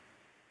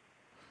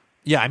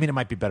 Yeah, I mean, it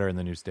might be better in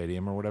the new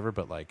stadium or whatever,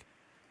 but like,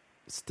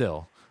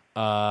 still,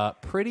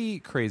 pretty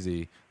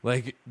crazy.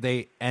 Like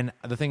and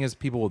the thing is,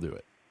 people will do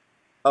it.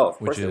 Oh, of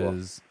course which they will.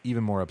 is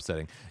even more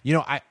upsetting. You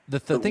know, the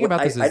thing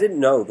about this is I didn't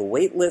know the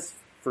wait list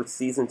for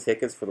season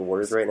tickets for the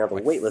Warriors right now. The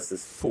wait list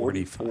is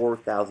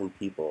 44,000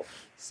 people.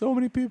 So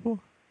many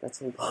people. That's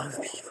a lot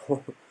of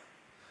people.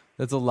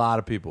 That's a lot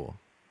of people.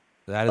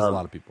 That is a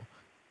lot of people.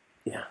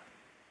 Yeah.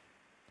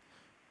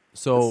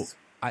 So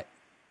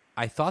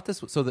I thought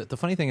this was, so the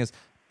funny thing is,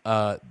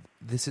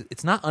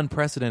 it's not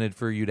unprecedented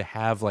for you to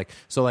have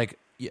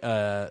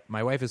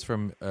my wife is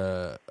from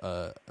a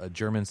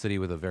German city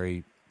with a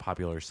very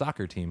popular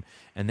soccer team,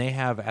 and they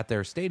have at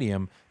their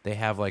stadium they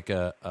have like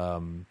a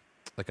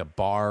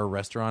bar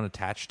restaurant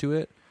attached to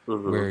it,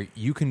 where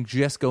you can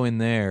just go in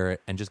there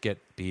and just get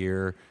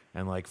beer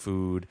and like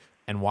food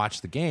and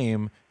watch the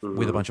game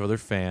with a bunch of other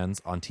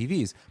fans on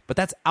TVs. But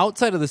that's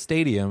outside of the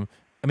stadium.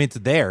 I mean,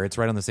 it's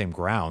right on the same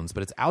grounds,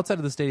 but it's outside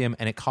of the stadium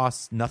and it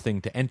costs nothing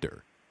to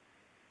enter.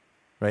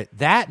 Right?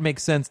 That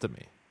makes sense to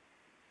me.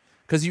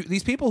 Because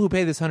these people who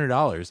pay this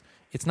 $100,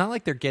 it's not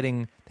like they're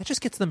getting, that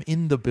just gets them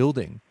in the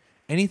building.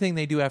 Anything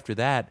they do after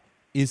that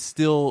is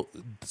still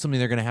something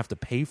they're going to have to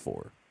pay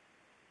for.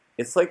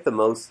 It's like the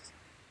most...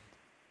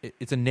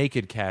 It's a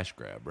naked cash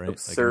grab, right?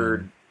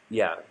 Absurd.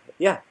 Yeah,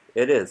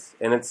 it is.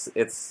 And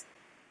it's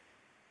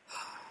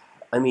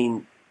I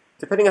mean,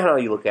 depending on how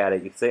you look at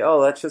it, you can say,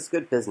 oh, that's just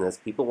good business.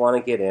 People want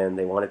to get in.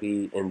 They want to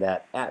be in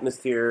that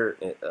atmosphere,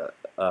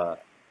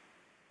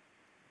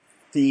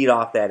 feed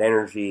off that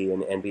energy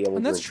and be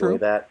able to enjoy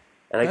that.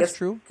 And I guess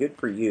good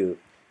for you.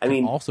 I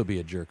mean, also be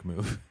a jerk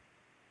move.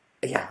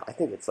 Yeah, I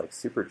think it's like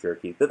super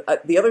jerky.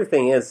 The other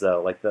thing is,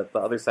 though, like the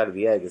other side of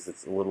the egg is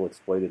it's a little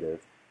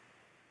exploitative.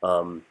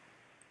 I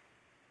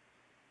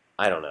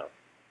don't know.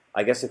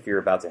 I guess if you're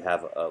about to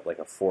have a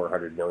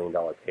 $400 million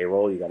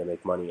payroll, you got to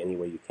make money any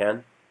way you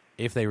can.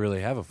 If they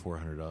really have a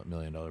 $400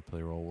 million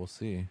payroll, we'll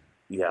see.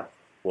 Yeah,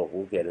 well,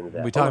 we'll get into that.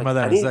 We'll be talking about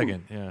that in a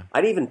second. Yeah,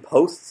 I'd even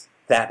post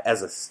that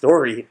as a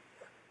story.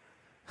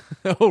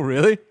 Oh,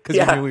 really? Because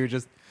you knew we were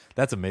just...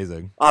 That's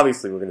amazing.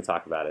 Obviously, we're going to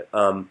talk about it.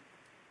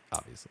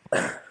 Obviously.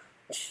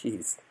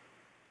 Jeez.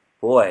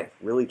 Boy,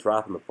 really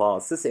dropping the ball.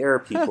 It's this era,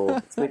 people.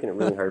 It's making it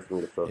really hard for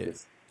me to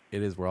focus.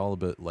 It is. We're all a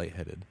bit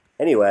lightheaded.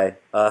 Anyway,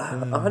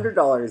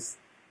 $100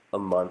 a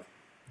month.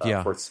 For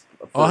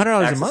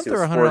 $100 a month or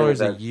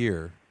 $100 a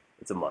year?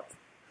 It's a month.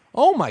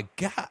 Oh, my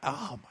God.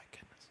 Oh, my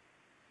goodness.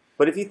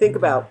 But if you think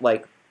about,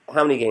 like,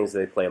 how many games do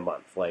they play a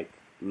month? Like,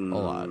 a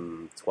lot.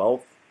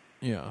 12?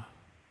 Yeah.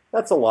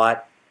 That's a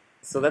lot.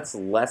 So that's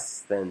less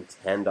than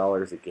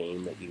 $10 a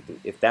game that you do.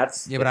 If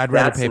that's but I'd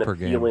rather pay per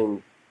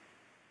game.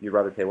 You'd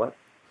rather pay what?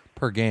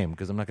 Per game,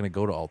 because I'm not going to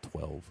go to all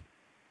 12.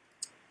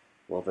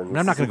 Well, then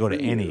I'm not going to go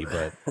to any,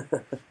 but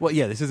well,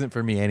 yeah, this isn't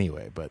for me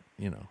anyway. But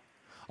you know,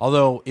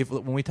 although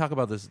when we talk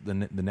about this, the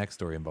next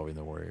story involving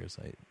the Warriors,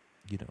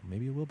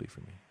 maybe it will be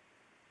for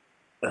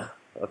me.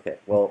 Okay,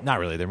 well, not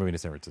really. They're moving to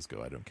San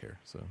Francisco. I don't care.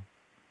 So,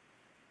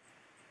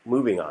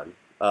 moving on.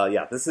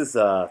 This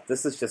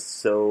is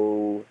just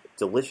so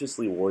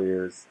deliciously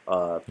Warriors.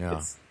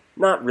 It's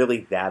not really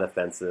that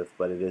offensive,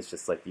 but it is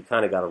just like you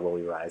kind of got to roll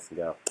your eyes and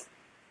go,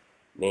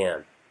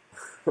 Man,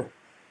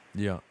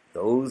 Yeah.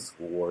 those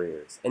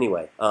Warriors.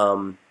 Anyway,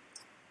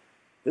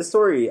 this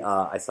story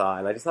I saw,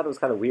 and I just thought it was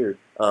kind of weird.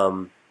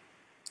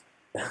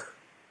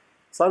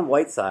 Son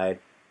Whiteside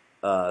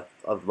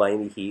of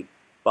Miami Heat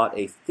bought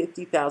a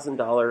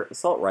 $50,000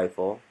 assault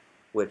rifle,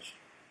 which,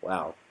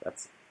 wow,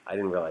 I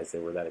didn't realize they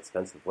were that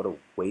expensive. What a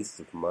waste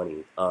of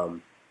money. He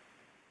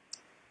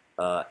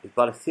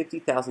bought a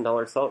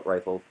 $50,000 assault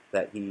rifle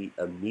that he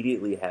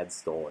immediately had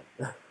stolen.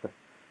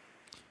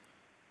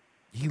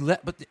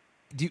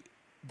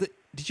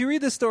 Did you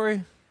read this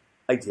story?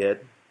 I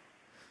did.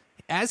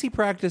 As he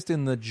practiced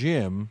in the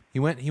gym, he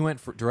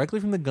went directly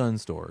from the gun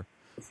store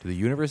to the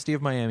University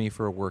of Miami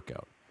for a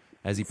workout.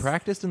 As he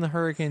practiced in the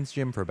Hurricanes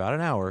gym for about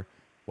an hour,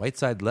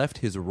 Whiteside left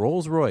his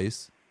Rolls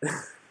Royce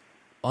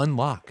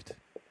unlocked.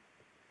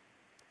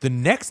 The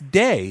next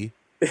day,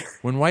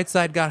 when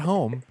Whiteside got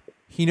home,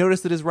 he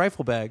noticed that his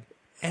rifle bag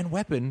and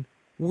weapon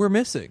were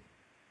missing.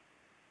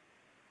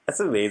 That's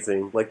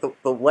amazing. Like,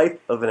 the life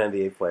of an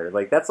NBA player.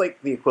 Like, that's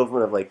like the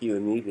equivalent of, like, you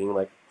and me being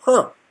like,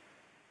 I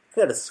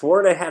could have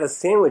sworn I had a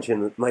sandwich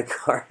in my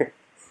car.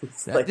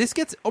 This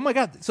gets... Oh, my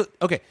God.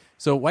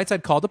 So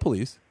Whiteside called the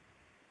police.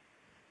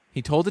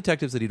 He told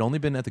detectives that he'd only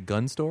been at the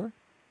gun store,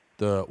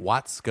 the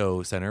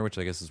Watsco Center, which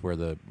I guess is where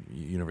the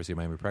University of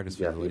Miami practice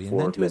facility, and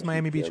then to his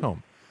Miami Beach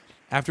home.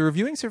 After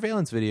reviewing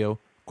surveillance video,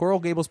 Coral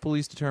Gables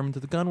police determined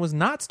that the gun was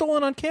not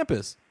stolen on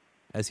campus,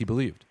 as he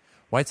believed.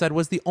 Whiteside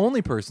was the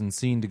only person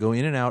seen to go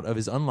in and out of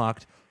his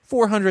unlocked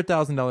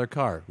 $400,000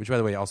 car, which, by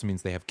the way, also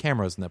means they have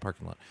cameras in that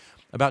parking lot.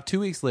 About 2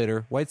 weeks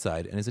later,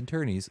 Whiteside and his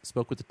attorneys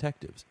spoke with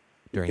detectives.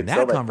 During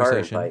that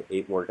conversation, car and buy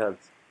 8 more guns.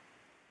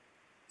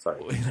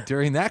 Sorry.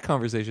 During that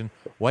conversation,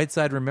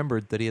 Whiteside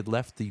remembered that he had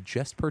left the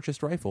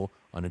just-purchased rifle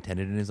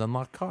unattended in his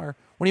unlocked car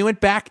when he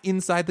went back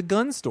inside the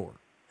gun store.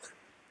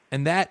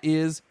 And that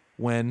is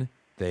when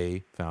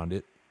they found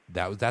it.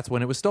 That's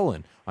when it was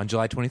stolen. On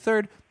July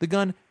 23rd, the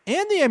gun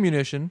and the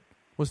ammunition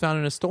was found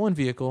in a stolen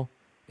vehicle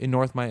in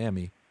North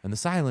Miami, and the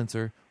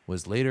silencer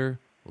was later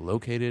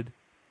located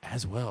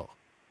as well.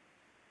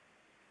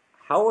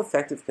 How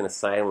effective can a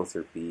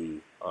silencer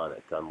be on a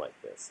gun like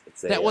this?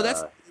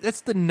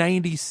 That's the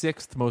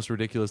 96th most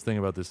ridiculous thing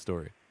about this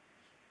story.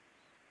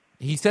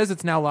 He says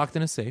it's now locked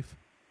in a safe.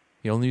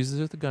 He only uses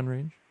it at the gun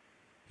range.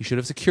 He should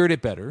have secured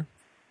it better,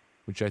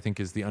 which I think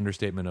is the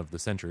understatement of the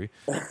century,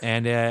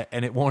 and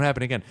it won't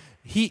happen again.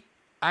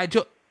 I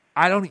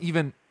don't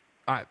even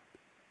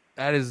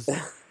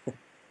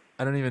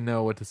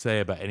know what to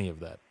say about any of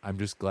that. I'm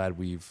just glad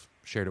we've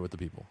shared it with the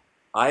people.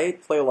 I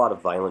play a lot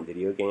of violent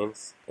video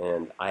games,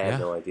 and I had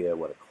no idea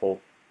what a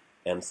Colt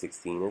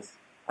M16 is.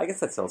 I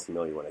guess that sounds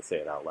familiar when I say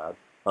it out loud.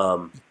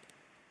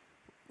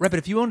 Right, but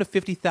if you owned a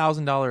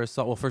 $50,000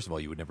 assault... Well, first of all,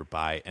 you would never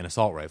buy an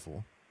assault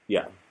rifle.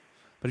 Yeah.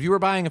 But if you were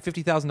buying a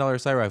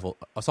 $50,000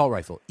 assault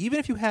rifle, even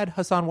if you had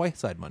Hassan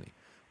Whiteside money,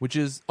 which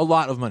is a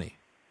lot of money,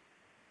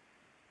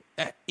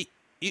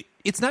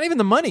 it's not even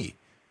the money.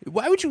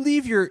 Why would you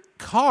leave your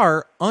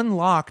car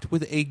unlocked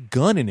with a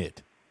gun in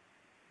it?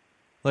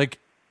 Like,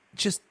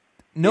 just...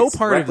 No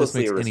part of this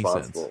makes any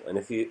sense. And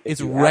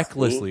it's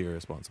recklessly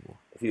irresponsible.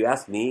 If you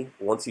ask me,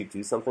 once you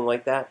do something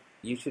like that,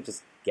 you should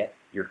just get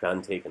your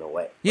gun taken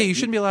away. Yeah, you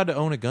shouldn't be allowed to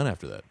own a gun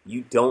after that.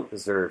 You don't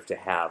deserve to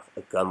have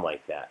a gun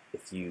like that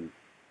if you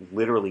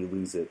literally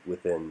lose it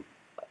within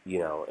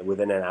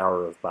an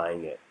hour of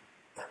buying it.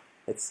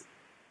 It's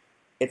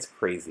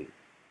crazy.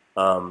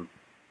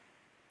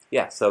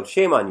 Yeah, so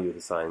shame on you,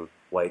 Hassan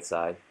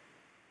Whiteside.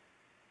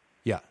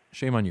 Yeah,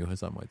 shame on you,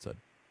 Hassan Whiteside.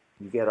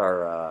 You get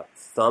our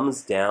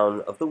thumbs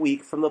down of the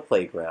week from the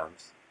playground.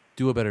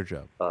 Do a better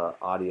job.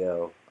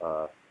 Audio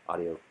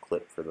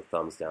clip for the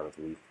thumbs down of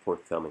the week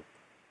forthcoming.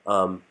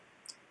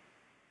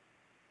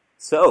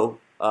 So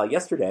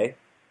yesterday,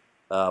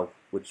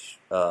 which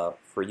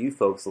for you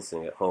folks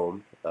listening at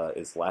home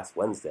is last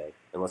Wednesday,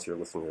 unless you're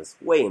listening to this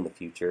way in the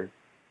future,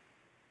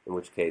 in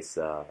which case,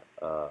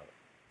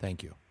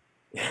 thank you.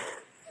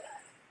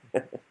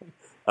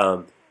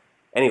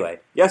 Anyway,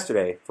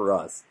 yesterday for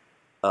us.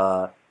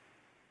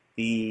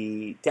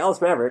 The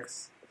Dallas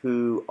Mavericks,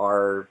 who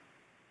are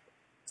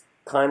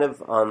kind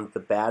of on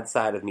the bad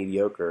side of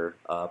mediocre,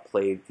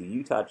 played the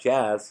Utah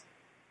Jazz,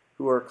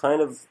 who are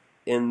kind of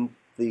in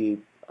the,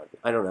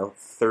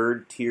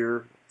 third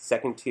tier,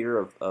 second tier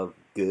of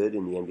good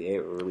in the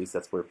NBA, or at least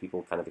that's where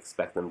people kind of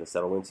expect them to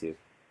settle into.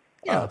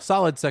 Yeah,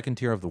 solid second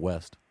tier of the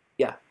West.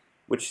 Yeah,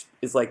 which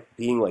is like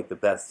being like the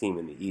best team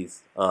in the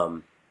East.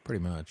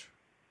 Pretty much.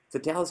 The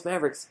Dallas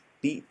Mavericks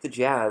beat the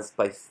Jazz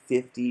by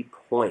 50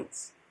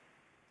 points.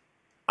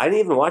 I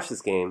didn't even watch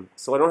this game,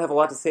 so I don't have a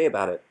lot to say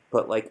about it.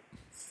 But,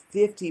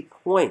 50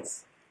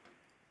 points.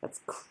 That's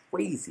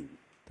crazy.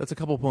 That's a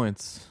couple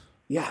points.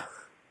 Yeah.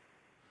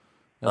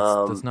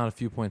 That's not a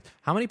few points.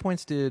 How many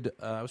points did...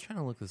 I was trying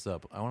to look this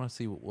up. I want to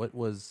see what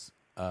was...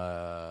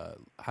 how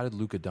did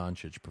Luka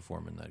Doncic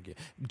perform in that game?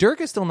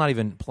 Dirk is still not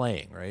even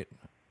playing, right?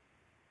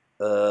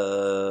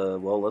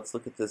 Well, let's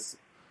look at this.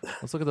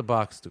 Let's look at the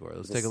box score.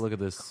 Let's take a look at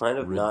this kind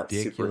of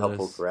ridiculous... not super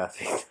helpful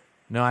graphic.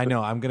 No, I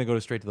know. I'm going to go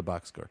straight to the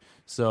box score.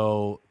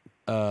 So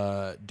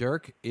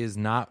Dirk has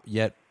not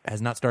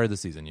started the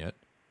season yet.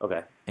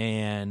 Okay.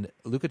 And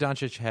Luka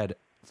Doncic had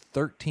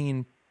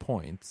 13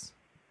 points.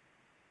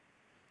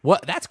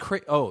 What? That's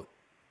crazy. Oh,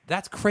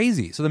 that's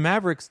crazy. So the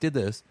Mavericks did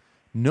this.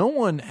 No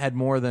one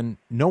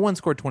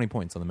scored 20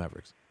 points on the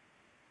Mavericks.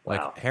 Like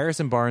Wow.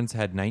 Harrison Barnes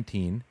had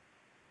 19.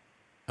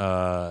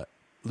 Luka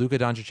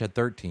Doncic had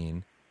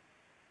 13.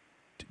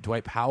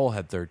 Dwight Powell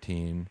had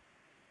 13.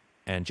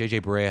 And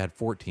JJ Barea had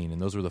 14.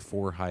 And those were the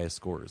 4 highest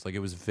scorers. Like, it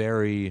was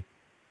very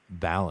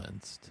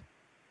balanced.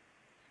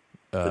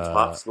 The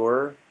top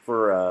scorer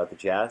for the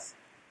Jazz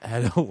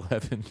had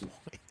 11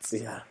 points.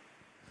 Yeah.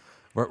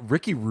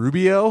 Ricky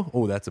Rubio?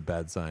 Oh, that's a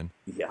bad sign.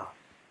 Yeah.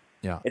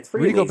 Yeah. It's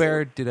pretty Rudy amazing.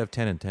 Gobert did have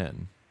 10 and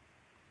 10.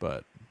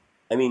 But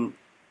I mean,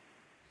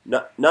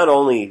 not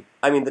only...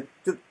 I mean,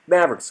 the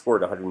Mavericks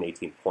scored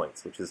 118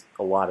 points, which is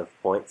a lot of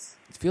points.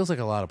 it feels like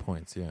a lot of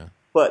points, yeah.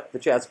 But the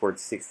Jazz scored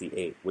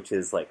 68, which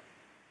is like...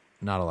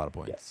 Not a lot of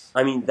points.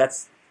 I mean,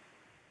 that's...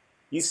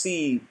 You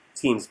see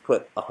teams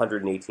put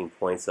 118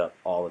 points up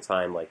all the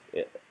time. Like,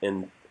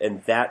 and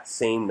that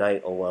same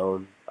night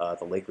alone,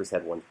 the Lakers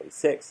had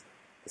 126,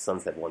 the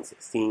Suns had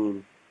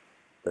 116,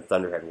 the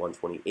Thunder had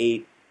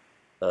 128,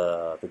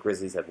 the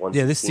Grizzlies had 116.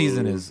 Yeah, this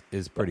season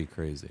is pretty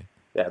crazy.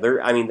 Yeah,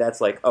 that's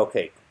like,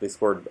 okay, they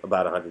scored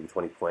about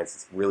 120 points.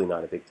 It's really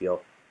not a big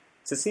deal.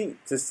 To see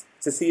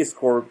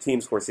a team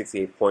score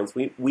 68 points,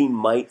 we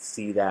might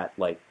see that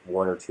like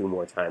 1 or 2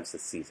 more times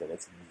this season.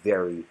 It's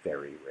very,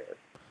 very rare.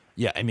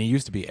 Yeah, I mean, it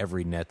used to be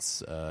every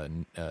Nets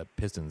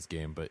Pistons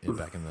game, but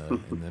back in the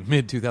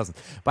mid 2000s.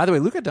 By the way,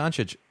 Luka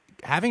Doncic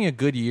having a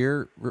good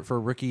year for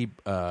rookie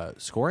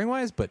scoring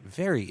wise, but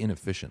very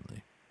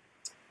inefficiently.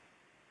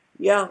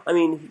 Yeah, I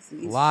mean,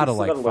 he's a lot of still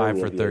like gotta learn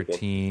 5 the for NBA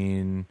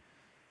 13, game.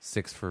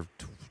 6 for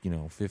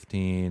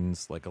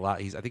 15s, like a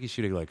lot. I think he's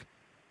shooting like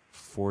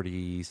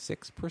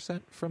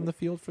 46% from the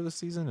field for the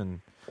season,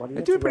 and Why do you I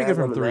have do to pretty good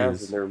rag from on the Mavs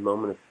threes. in their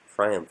moment of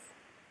triumph?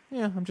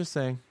 Yeah, I'm just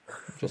saying.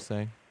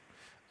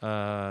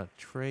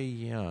 Trey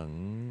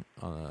Young,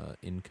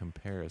 in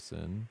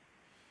comparison,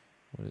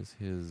 what is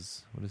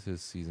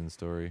his season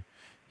story?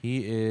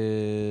 He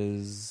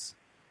is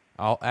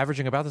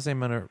averaging about the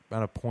same amount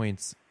of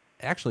points.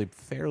 Actually,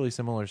 fairly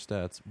similar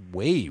stats.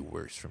 Way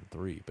worse from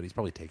 3, but he's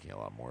probably taking a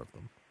lot more of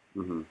them.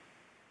 Mm-hmm.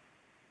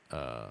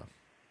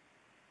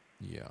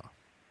 Yeah.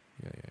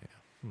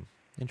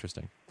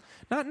 Interesting.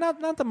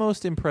 Not the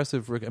most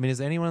impressive rookie. I mean,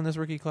 is anyone in this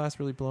rookie class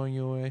really blowing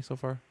you away so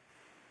far?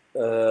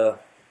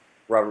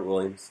 Robert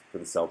Williams for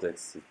the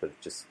Celtics, but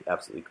just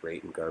absolutely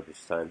great in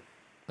garbage time.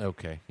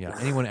 Okay, yeah.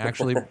 Anyone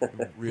actually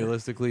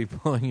realistically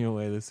blowing you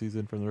away this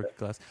season from the rookie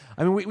class?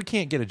 I mean, we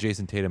can't get a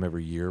Jason Tatum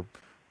every year,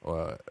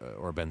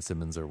 or Ben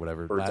Simmons or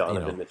whatever. Or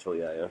Donovan Mitchell,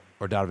 yeah.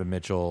 Or Donovan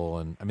Mitchell.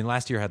 And I mean,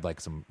 last year had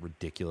like some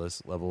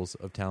ridiculous levels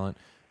of talent,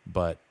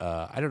 but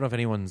I don't know if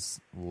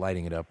anyone's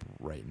lighting it up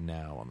right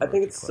now. On the I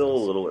think rookie it's still a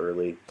class. little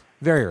early.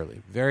 Very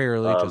early.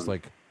 Just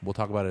like we'll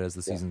talk about it as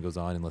the season goes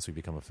on, unless we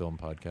become a film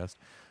podcast.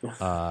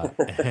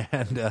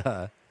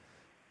 And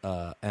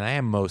I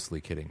am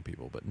mostly kidding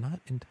people, but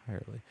not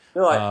entirely.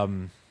 No,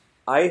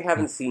 I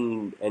haven't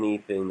seen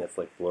anything that's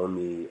like blown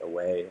me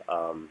away.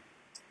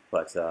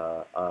 But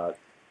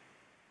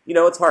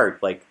it's hard.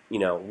 Like,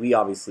 we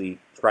obviously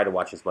try to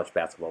watch as much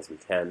basketball as we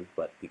can,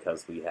 but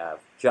because we have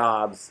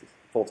jobs,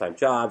 full-time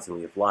jobs, and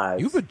we have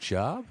lives. You have a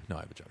job? No, I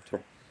have a job too.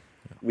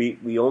 Yeah.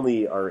 We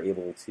only are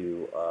able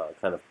to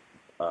kind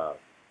of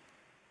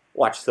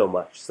watch so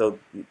much. So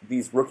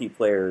these rookie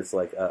players,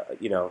 like, I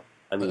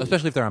mean,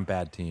 especially if they're on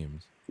bad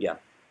teams. Yeah.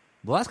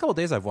 The last couple of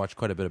days, I've watched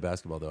quite a bit of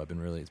basketball, though. It's been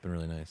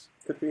really nice.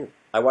 Good for you.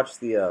 I watched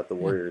the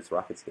Warriors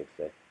Rockets game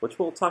today, which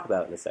we'll talk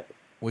about in a second.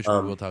 Which we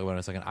will talk about in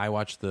a second. I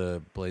watched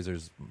the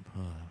Blazers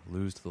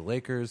lose to the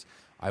Lakers.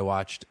 I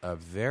watched a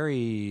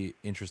very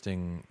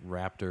interesting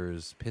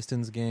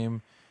Raptors-Pistons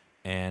game,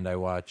 and I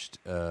watched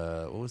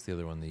what was the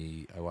other one?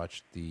 I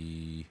watched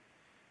the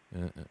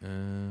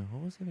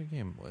what was the other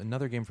game?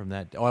 Another game from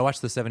that. Oh, I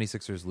watched the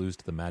 76ers lose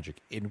to the Magic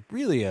in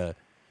really a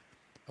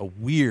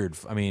weird.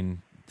 I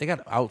mean, they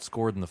got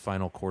outscored in the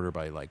final quarter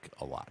by like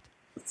a lot.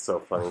 It's so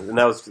funny. And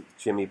that was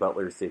Jimmy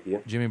Butler's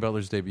debut. Jimmy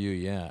Butler's debut,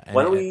 yeah. And,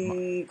 why don't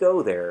we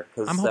go there?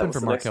 Because I'm that hoping was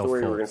for the next Markelle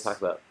story Fultz. we're going to talk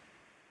about.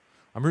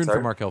 I'm rooting Sorry?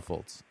 for Markelle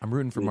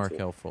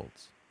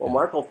Fultz. Well, Yeah.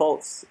 Markelle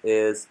Fultz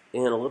is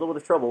in a little bit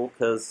of trouble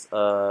because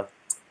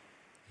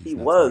He's he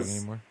not was,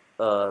 starting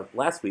anymore.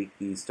 last week,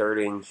 the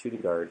starting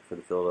shooting guard for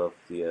the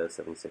Philadelphia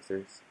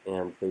 76ers.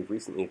 And they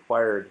recently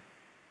acquired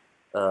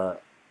a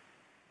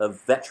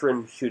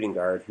veteran shooting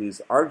guard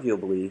who's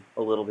arguably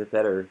a little bit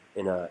better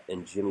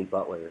in Jimmy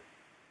Butler.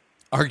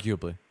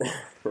 Arguably.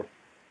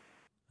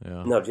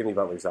 Yeah. No, Jimmy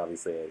Butler's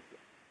obviously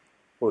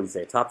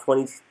a top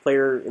 20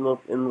 player in the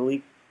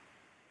league.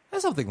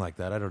 Something like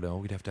that. I don't know.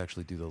 We'd have to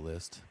actually do the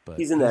list. But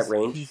He's in that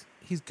range.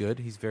 He's good.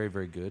 He's very,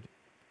 very good.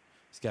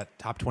 He's got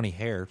top 20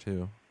 hair,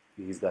 too.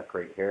 He's got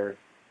great hair.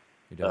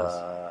 He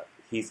does.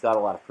 He's got a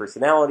lot of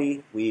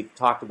personality. We've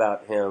talked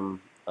about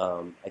him,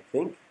 I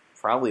think,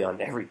 probably on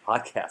every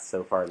podcast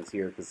so far this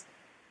year.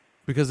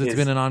 Because it's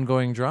been an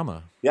ongoing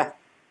drama. Yeah.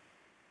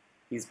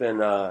 He's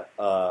been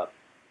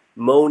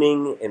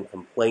moaning and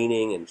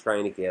complaining and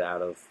trying to get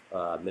out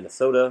of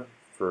Minnesota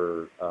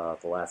for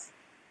the last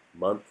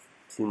month,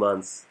 2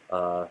 months,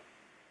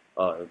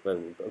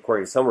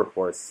 according to some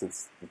reports,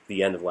 since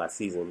the end of last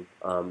season.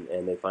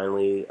 And they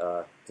finally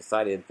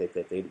decided that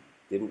they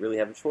didn't really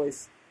have a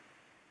choice.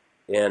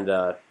 And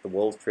the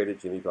Wolves traded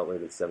Jimmy Butler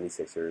to the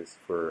 76ers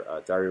for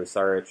Dario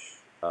Saric,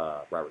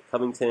 Robert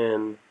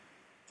Covington,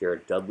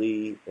 Jared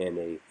Dudley, and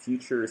a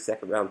future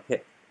second-round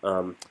pick.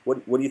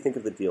 What do you think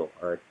of the deal,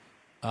 Art?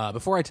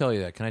 Before I tell you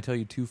that, can I tell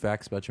you 2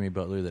 facts about Jimmy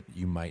Butler that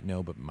you might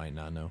know but might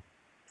not know?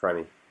 Try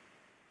me.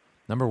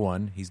 Number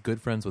 1, he's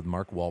good friends with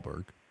Mark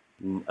Wahlberg.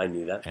 I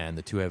knew that. And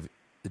the two have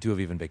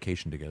even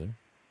vacationed together.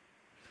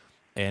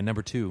 And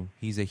number 2,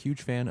 he's a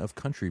huge fan of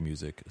country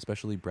music,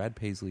 especially Brad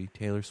Paisley,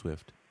 Taylor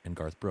Swift, and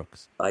Garth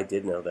Brooks. I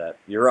did know that.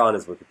 You're on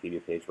his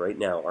Wikipedia page right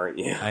now, aren't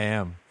you? I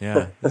am.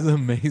 Yeah, this is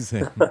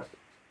amazing.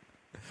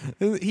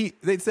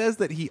 It says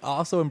that he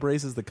also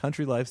embraces the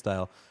country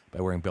lifestyle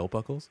by wearing belt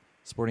buckles,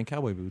 sporting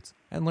cowboy boots,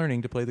 and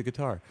learning to play the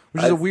guitar.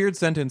 Which is a weird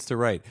sentence to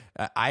write.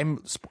 I'm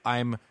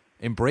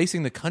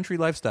embracing the country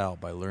lifestyle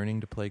by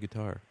learning to play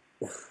guitar.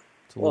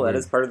 Well, that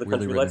is part of the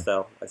country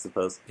lifestyle, I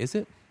suppose. Is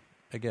it?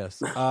 I guess.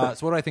 So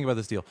what do I think about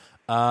this deal?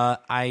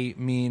 I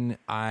mean,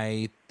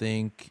 I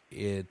think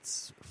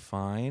it's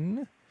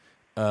fine.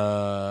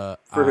 For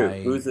who?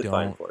 Who's it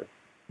fine for?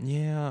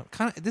 Yeah,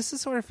 kind of. This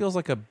is sort of feels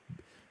like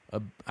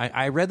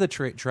I read the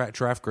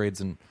draft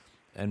grades and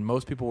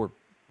most people were.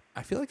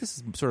 I feel like this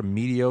is sort of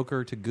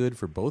mediocre to good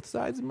for both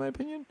sides, in my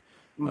opinion.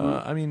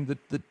 Mm-hmm. I mean,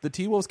 the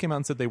T-Wolves came out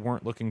and said they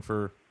weren't looking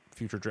for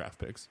future draft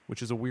picks,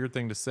 which is a weird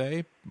thing to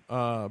say,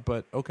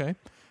 but okay.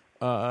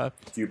 Do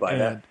you buy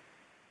that?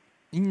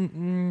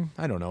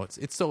 I don't know.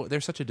 It's so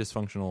they're such a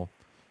dysfunctional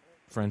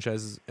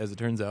franchise as it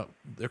turns out.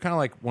 They're kind of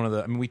like one of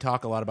the. I mean, we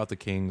talk a lot about the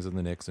Kings and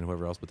the Knicks and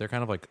whoever else, but they're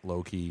kind of like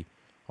low key,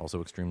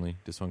 also extremely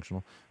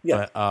dysfunctional.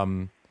 Yeah.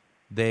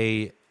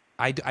 But,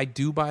 I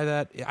do buy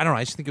that. I don't know.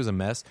 I just think it was a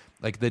mess.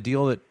 Like the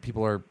deal that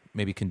people are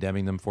maybe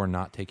condemning them for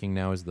not taking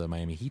now is the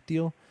Miami Heat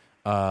deal,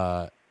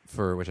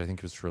 for which I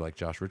think was for like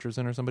Josh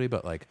Richardson or somebody.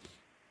 But like,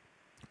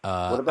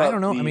 what about I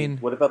don't know.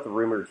 What about the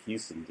rumored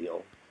Houston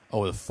deal?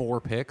 Oh, the 4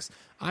 picks?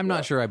 I'm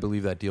not sure I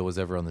believe that deal was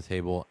ever on the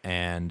table,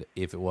 and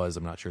if it was,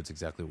 I'm not sure it's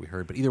exactly what we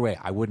heard. But either way,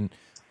 I wouldn't.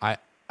 I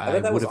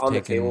bet that was on the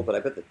table, but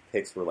I bet the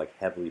picks were like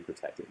heavily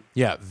protected.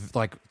 Yeah,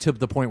 like to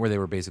the point where they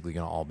were basically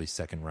going to all be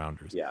second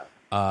rounders. Yeah.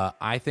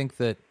 I think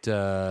that,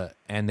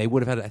 and they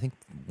would have had. I think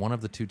one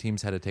of the 2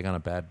 teams had to take on a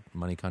bad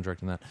money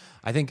contract in that.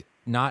 I think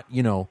not.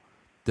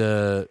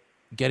 They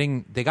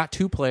got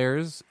 2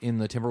 players in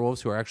the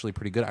Timberwolves who are actually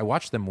pretty good. I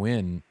watched them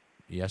win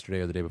yesterday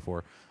or the day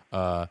before.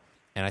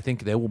 And I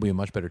think they will be a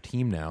much better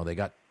team now. They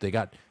got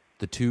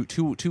the two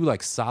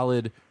like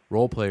solid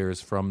role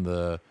players from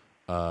the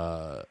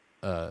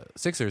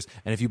Sixers.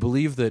 And if you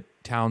believe that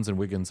Towns and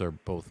Wiggins are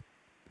both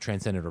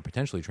transcendent or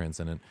potentially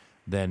transcendent,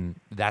 then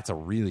that's a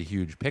really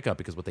huge pickup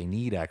because what they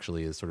need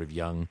actually is sort of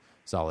young,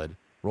 solid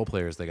role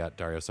players. They got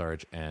Dario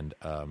Saric and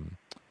Robert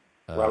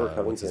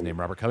Covington. What's his name?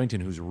 Robert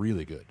Covington, who's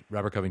really good.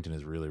 Robert Covington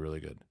is really,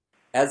 really good.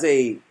 As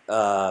a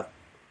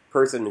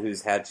person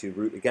who's had to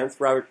root against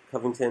Robert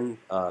Covington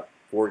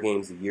 4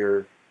 games a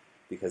year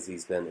because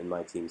he's been in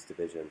my team's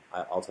division,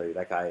 I'll tell you,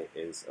 that guy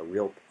is a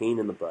real pain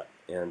in the butt.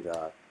 And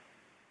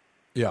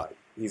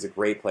he's a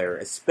great player,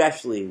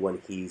 especially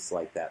when he's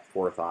like that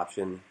 4th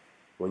option.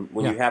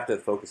 When you have to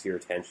focus your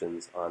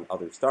attentions on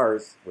other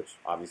stars, which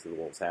obviously the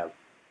Wolves have,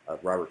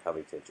 Robert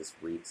Covington just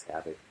wreaks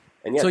havoc.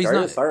 And yeah,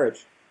 Dario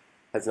Saric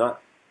has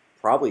not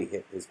probably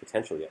hit his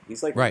potential yet.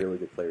 He's like a really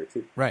good player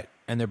too. Right,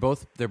 and they're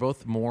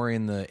both more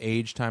in the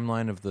age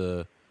timeline of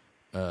the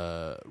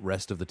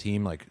rest of the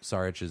team. Like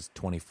Saric is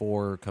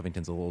 24,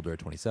 Covington's a little older at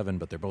 27,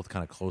 but they're both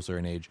kind of closer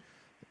in age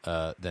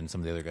than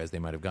some of the other guys they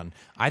might have gotten.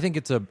 I think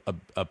it's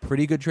a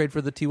pretty good trade for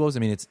the T-Wolves.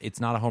 I mean, it's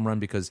not a home run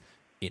because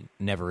it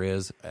never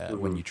is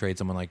when you trade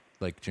someone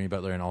like Jimmy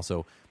Butler, and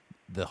also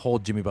the whole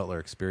Jimmy Butler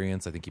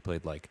experience. I think he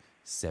played like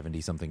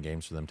 70-something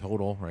games for them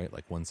total, right?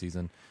 Like one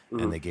season,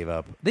 and they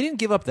didn't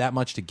give up that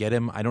much to get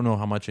him. I don't know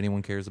how much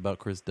anyone cares about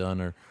Chris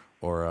Dunn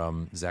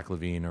or Zach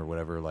LaVine or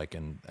whatever. Like,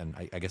 and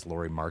I guess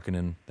Lauri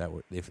Markkanen. That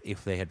would,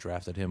 if they had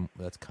drafted him,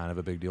 that's kind of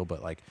a big deal.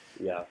 But like,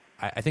 yeah,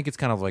 I think it's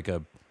kind of like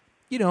a,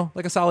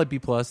 like a solid B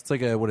plus. It's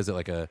like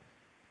what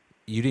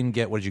you didn't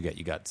get. What did you get?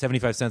 You got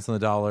 75 cents on the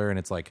dollar, and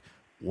it's like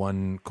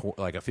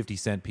like a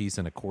 50-cent piece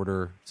and a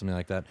quarter, something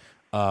like that.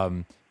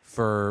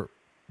 For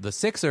the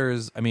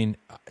Sixers, I mean,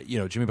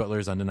 Jimmy Butler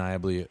is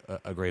undeniably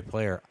a great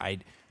player.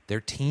 Their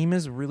team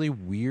is really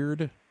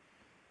weird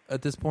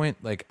at this point.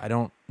 Like, I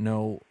don't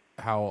know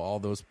how all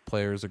those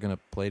players are going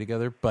to play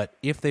together, but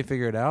if they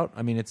figure it out,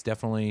 I mean, it's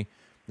definitely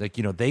like,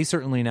 they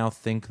certainly now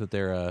think that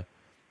they're a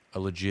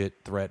legit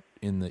threat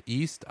in the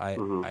East.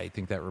 I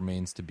think that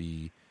remains to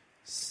be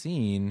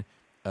seen.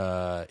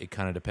 It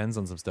kind of depends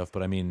on some stuff,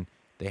 but I mean,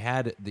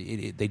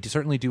 they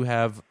certainly do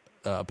have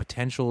a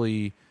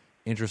potentially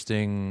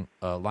interesting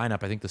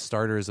lineup. I think the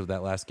starters of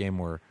that last game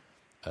were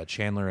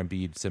Chandler,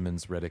 Embiid,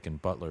 Simmons, Redick, and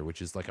Butler,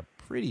 which is like a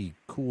pretty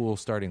cool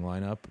starting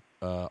lineup,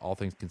 all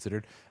things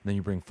considered. And then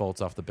you bring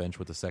Fultz off the bench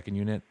with the second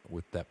unit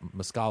with that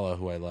Muscala,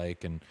 who I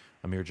like, and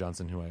Amir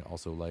Johnson, who I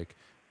also like.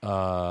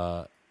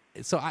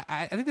 So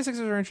I think the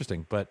Sixers are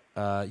interesting, but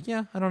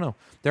yeah, I don't know.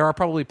 There are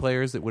probably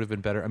players that would have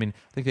been better. I mean,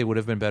 I think they would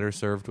have been better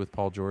served with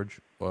Paul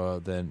George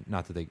than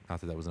not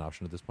that was an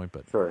option at this point,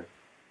 but Sure.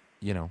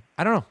 you know,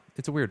 I don't know.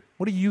 It's a weird.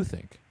 What do you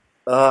think?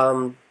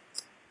 I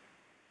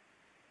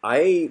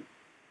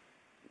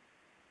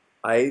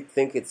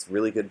think it's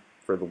really good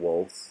for the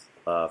Wolves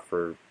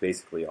for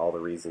basically all the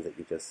reasons that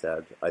you just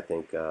said. I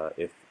think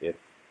if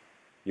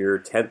your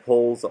tent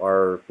poles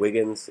are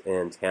Wiggins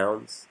and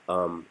Towns,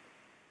 and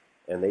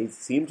they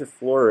seem to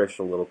flourish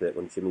a little bit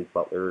when Jimmy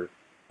Butler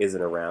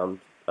isn't around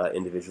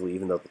individually,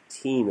 even though the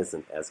team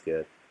isn't as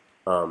good.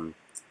 Dario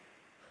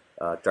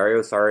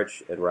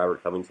Saric and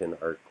Robert Covington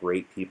are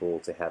great people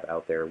to have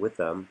out there with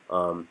them.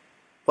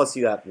 Plus,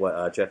 you got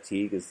Jeff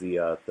Teague is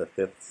the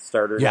fifth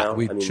starter now.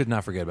 Yeah, we should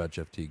not forget about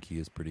Jeff Teague. He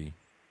is pretty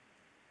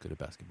good at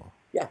basketball.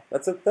 Yeah,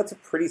 that's a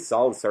pretty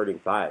solid starting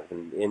five,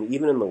 and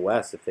even in the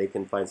West, if they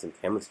can find some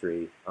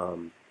chemistry,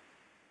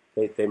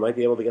 they might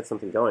be able to get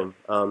something going.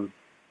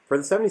 For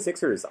the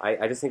 76ers,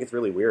 I just think it's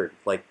really weird.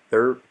 Like,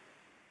 their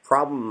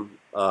problem,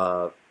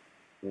 I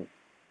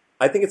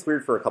think it's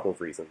weird for a couple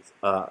of reasons.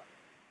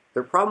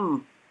 Their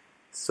problem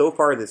so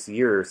far this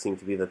year seemed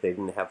to be that they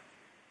didn't have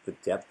the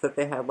depth that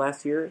they had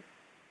last year.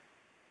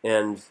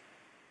 And,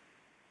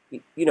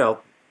 you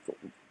know,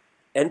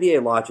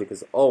 NBA logic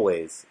is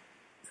always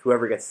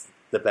whoever gets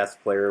the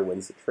best player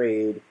wins the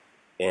trade,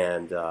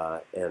 and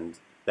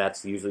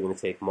that's usually going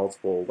to take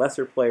multiple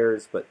lesser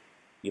players, but,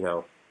 you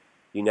know,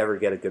 you never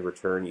get a good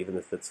return, even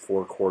if it's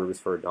 4 quarters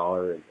for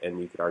 $1,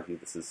 and you could argue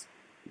this is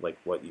what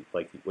do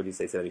you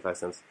say, 75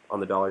 cents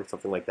on the dollar,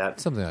 something like that?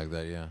 Something like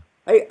that, yeah.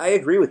 I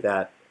agree with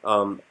that,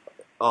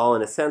 all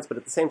in a sense, but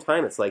at the same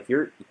time, it's like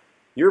your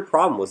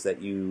problem was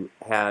that you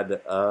had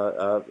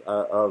a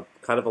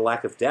kind of a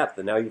lack of depth,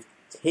 and now you've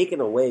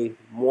taken away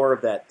more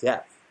of that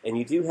depth, and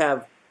you do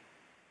have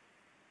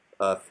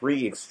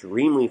 3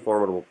 extremely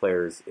formidable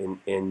players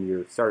in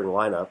your starting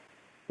lineup,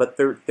 but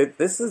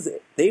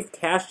they've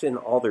cashed in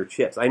all their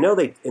chips. I know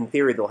in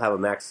theory they'll have a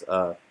max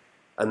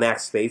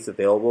space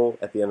available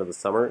at the end of the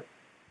summer,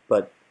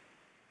 but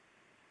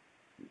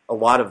a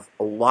lot of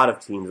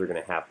teams are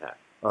going to have that.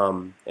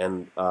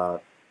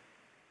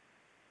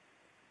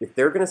 If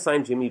they're going to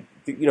sign Jimmy,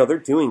 you know, they're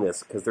doing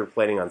this because they're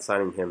planning on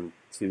signing him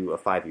to a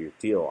 5-year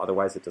deal.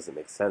 Otherwise, it doesn't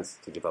make sense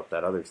to give up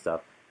that other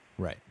stuff.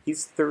 Right.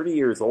 He's 30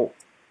 years old.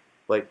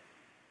 Like,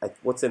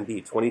 what's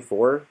Embiid,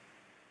 24?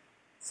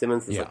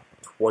 Simmons is like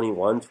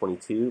 21,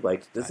 22.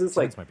 Like, this is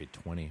Simmons might be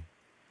 20.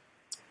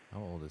 How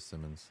old is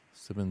Simmons?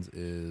 Simmons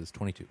is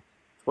 22.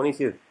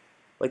 22.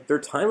 Like, their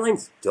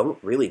timelines don't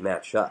really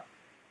match up.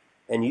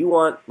 And you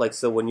want, like,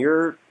 so when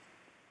you're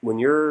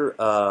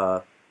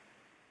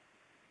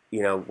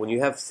you know, when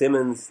you have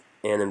Simmons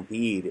and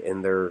Embiid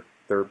in their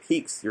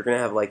peaks, you're going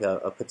to have like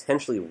a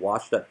potentially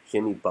washed up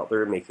Jimmy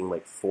Butler making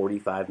like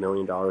 $45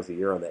 million a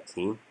year on that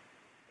team.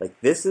 Like,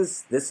 this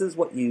is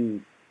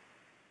you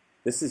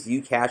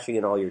cashing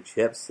in all your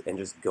chips and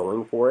just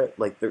going for it.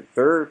 Like,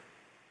 their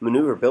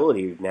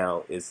maneuverability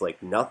now is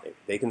like nothing.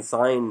 They can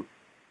sign,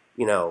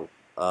 you know,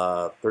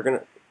 they're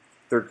gonna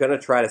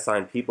try to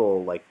sign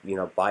people like, you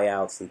know,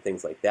 buyouts and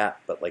things like that.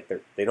 But like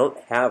they don't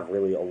have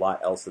really a lot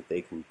else that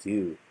they can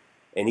do.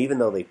 And even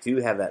though they do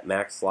have that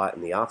max slot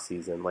in the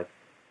offseason, like,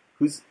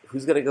 who's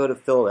going to go to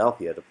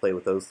Philadelphia to play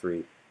with those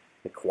 3?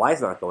 Like, Kawhi's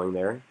not going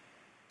there.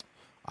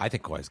 I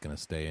think Kawhi's going to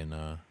stay in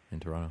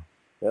Toronto.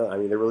 Yeah, I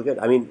mean, they're really good.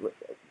 I mean,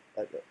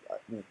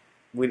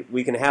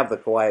 we can have the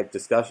Kawhi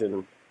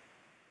discussion.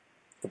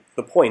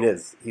 The point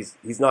is,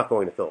 he's not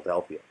going to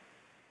Philadelphia.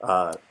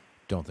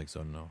 Don't think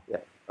so, no. Yeah,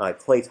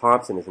 Klay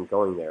Thompson isn't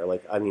going there.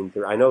 Like, I mean,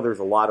 I know there's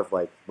a lot of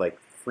like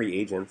free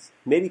agents.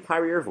 Maybe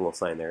Kyrie Irving will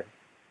sign there.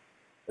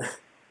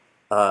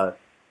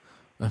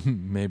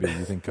 Maybe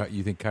you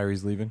think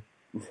Kyrie's leaving?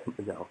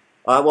 No.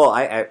 Well,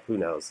 I who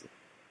knows?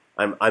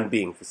 I'm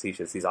being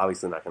facetious. He's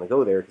obviously not going to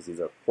go there because he's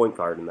a point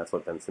guard, and that's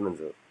what Ben Simmons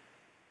is.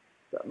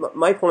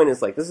 My point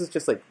is, like, this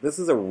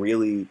is a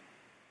really,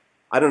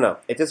 I don't know.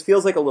 It just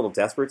feels like a little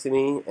desperate to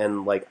me,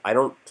 and like I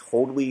don't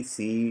totally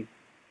see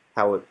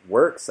how it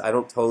works. I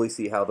don't totally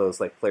see how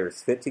those like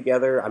players fit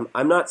together.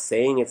 I'm not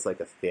saying it's like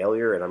a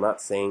failure, and I'm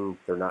not saying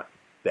they're not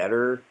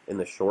better in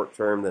the short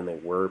term than they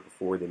were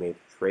before they made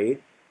the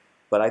trade.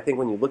 But I think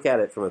when you look at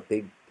it from a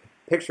big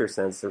picture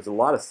sense, there's a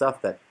lot of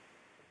stuff that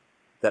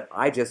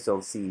I just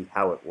don't see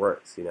how it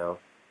works, you know?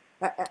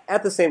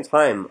 At the same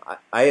time,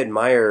 I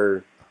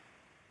admire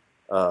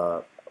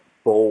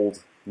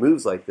bold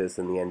moves like this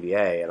in the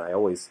NBA, and I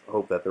always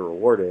hope that they're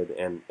rewarded,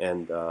 and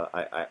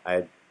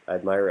I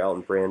admire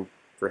Elton Brand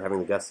for having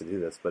the guts to do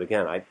this. But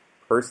again, I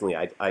personally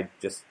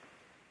just,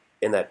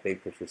 in that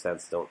big picture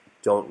sense,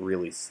 don't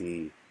really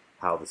see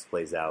how this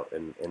plays out.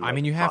 I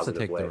mean, you have to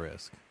take the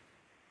risk.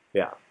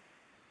 Yeah.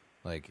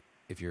 Like,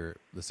 if you're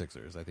the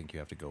Sixers, I think you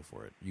have to go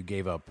for it. You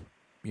gave up,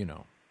 you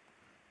know,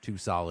 2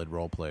 solid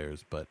role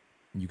players, but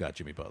you got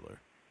Jimmy Butler.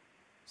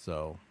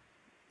 So,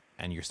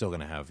 and you're still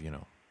going to have,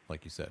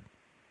 like you said,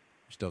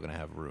 you're still going to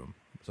have room.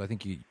 So I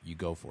think you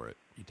go for it.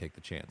 You take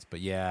the chance.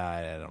 But yeah,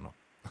 I don't know.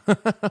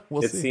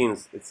 We'll see.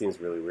 It seems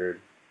really weird.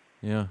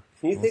 Yeah.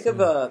 Can you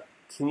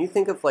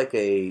think of like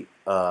a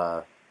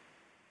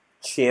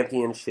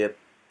championship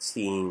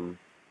team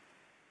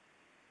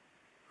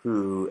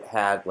who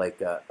had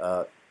like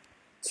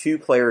two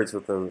players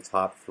within the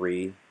top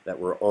three that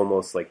were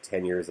almost like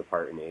 10 years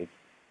apart in age?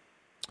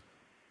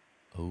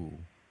 Oh.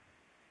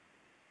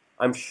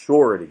 I'm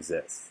sure it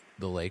exists.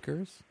 The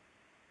Lakers?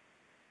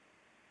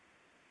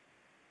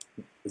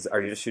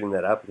 Are you just shooting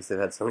that up because they've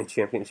had so many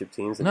championship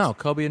teams? No,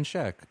 Kobe and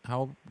Shaq.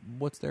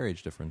 What's their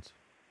age difference?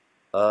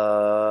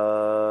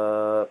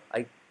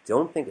 I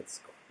don't think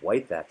it's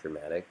quite that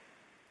dramatic.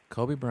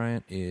 Kobe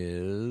Bryant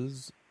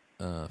is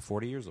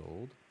 40 years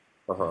old.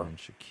 Uh-huh. And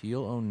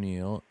Shaquille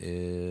O'Neal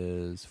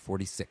is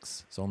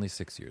 46. So only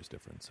 6 years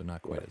difference. So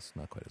not quite as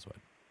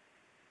wide.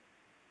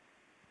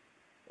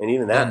 And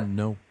even that,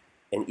 no.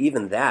 And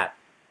even that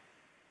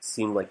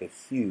seemed like a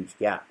huge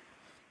gap.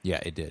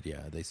 Yeah, it did.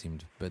 Yeah,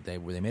 but they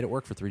made it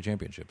work for 3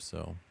 championships.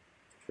 So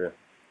true.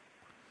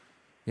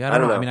 Yeah, I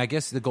don't know. I mean, I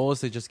guess the goal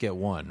is to just get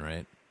one,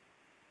 right?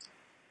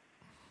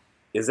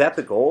 Is that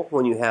the goal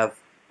when you have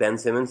Ben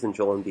Simmons and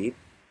Joel Embiid?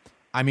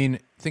 I mean,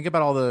 think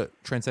about all the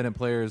transcendent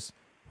players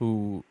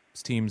whose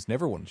teams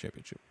never won a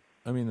championship.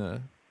 I mean,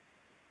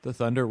 the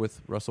Thunder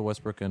with Russell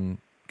Westbrook and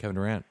Kevin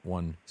Durant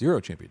won 0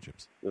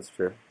 championships. That's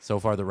true. So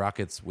far, the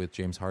Rockets with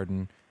James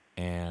Harden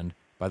and,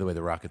 by the way,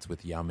 the Rockets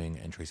with Yao Ming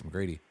and Tracy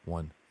McGrady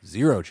won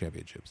 0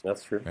 championships.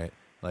 That's true. Right?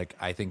 Like,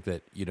 I think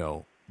that,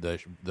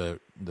 the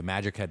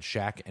Magic had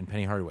Shaq and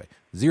Penny Hardaway,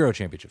 0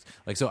 championships.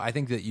 Like, so I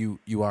think that you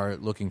are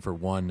looking for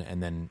one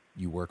and then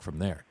you work from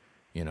there,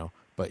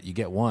 But you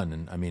get one,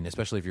 and I mean,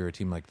 especially if you're a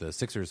team like the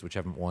Sixers, which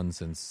haven't won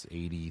since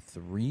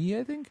 '83,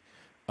 I think,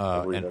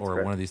 or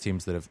correct. one of these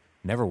teams that have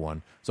never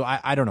won. So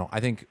I don't know. I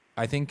think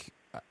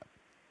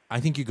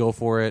you go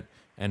for it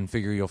and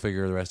you'll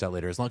figure the rest out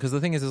later. Because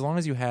the thing is, as long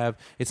as you have,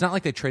 it's not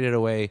like they traded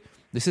away.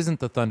 This isn't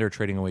the Thunder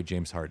trading away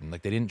James Harden.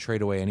 Like, they didn't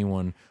trade away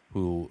anyone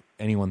who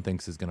anyone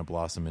thinks is going to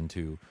blossom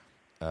into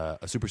a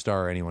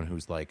superstar, or anyone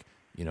who's like,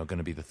 going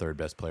to be the third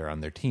best player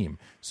on their team.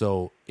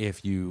 So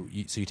if you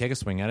take a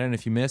swing at it, and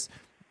if you miss,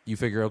 you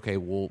figure, okay,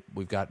 well,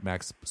 we've got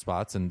max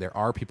spots, and there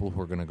are people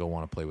who are going to go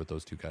want to play with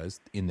those two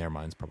guys in their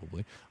minds,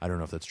 probably. I don't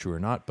know if that's true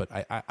or not, but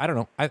I don't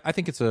know. I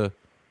think it's a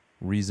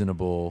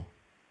reasonable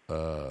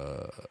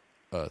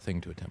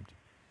thing to attempt.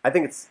 I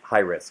think it's high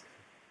risk.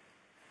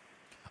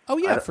 Oh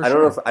yeah, for I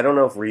sure. I don't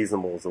know if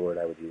reasonable is the word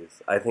I would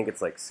use. I think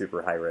it's like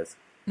super high risk.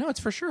 No, it's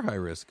for sure high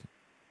risk.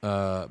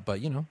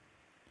 But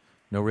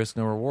no risk,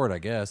 no reward, I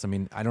guess. I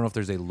mean, I don't know if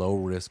there's a low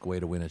risk way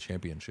to win a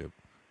championship.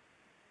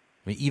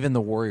 I mean, even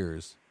the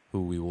Warriors,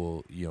 who we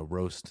will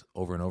roast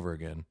over and over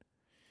again,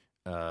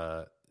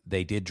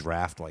 they did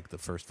draft like the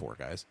first 4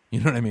 guys. You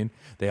know what I mean?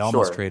 They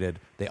almost traded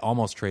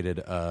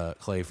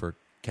Clay for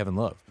Kevin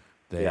Love.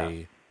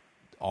 They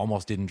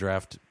almost didn't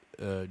draft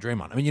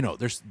Draymond. I mean,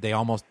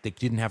 they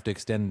didn't have to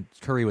extend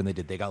Curry when they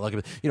did. They got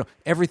lucky.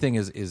 Everything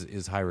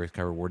is high risk,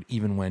 high reward,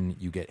 even when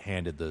you get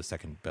handed the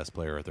second best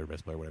player or third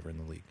best player, whatever, in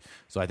the league.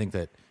 So I think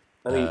that.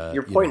 I mean,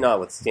 your point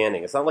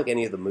notwithstanding, it's not like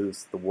any of the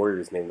moves the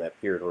Warriors made in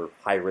that period were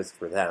high risk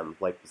for them.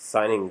 Like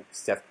signing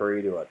Steph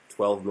Curry to a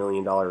 $12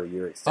 million a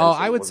year extension. Oh,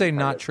 I would say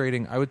not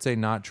trading. I would say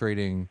not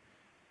trading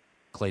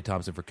Klay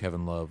Thompson for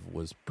Kevin Love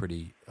was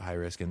pretty high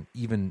risk, and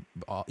even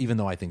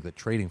though I think that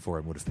trading for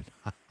him would have been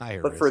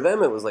higher. But risk. for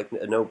them, it was like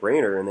a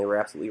no-brainer, and they were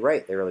absolutely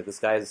right. They were like, "This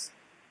guy's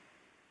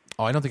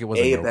I don't think it was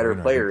a better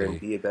player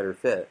and B, a better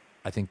fit."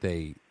 I think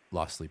they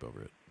lost sleep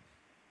over it.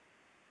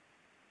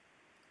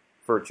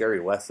 For Jerry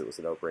West, it was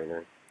a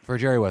no-brainer. For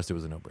Jerry West, it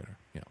was a no-brainer.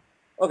 Yeah.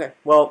 Okay,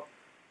 well,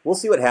 we'll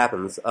see what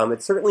happens.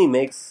 It certainly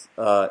makes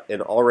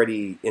an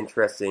already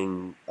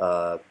interesting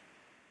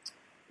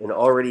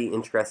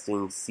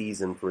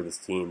season for this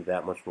team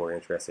that much more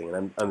interesting,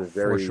 and I'm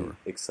very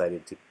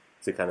excited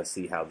to kind of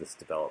see how this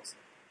develops.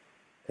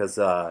 Because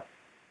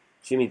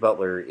Jimmy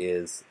Butler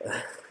is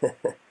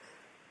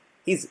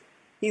he's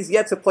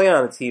yet to play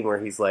on a team where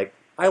he's like,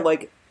 I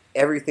like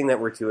everything that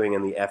we're doing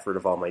and the effort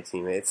of all my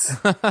teammates.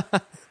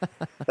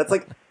 That's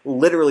like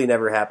literally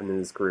never happened in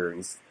his career.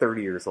 He's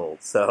 30 years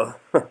old, so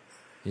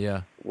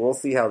yeah, we'll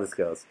see how this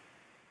goes.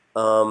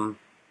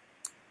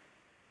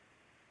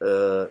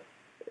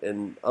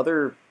 And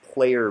other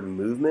player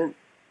movement,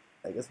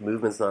 I guess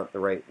movement's not the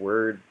right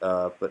word,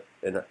 but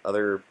in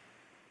other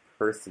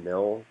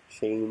personnel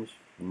change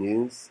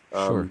news,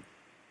 sure.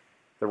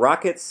 The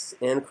Rockets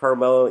and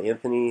Carmelo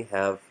Anthony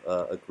have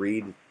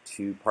agreed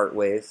to part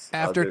ways.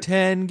 After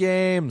 10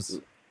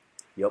 games.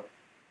 Yep.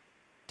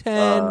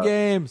 10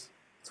 games.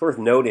 It's worth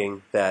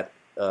noting that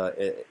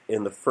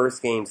in the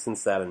first game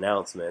since that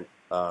announcement,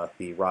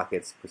 the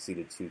Rockets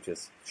proceeded to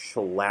just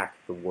shellac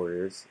the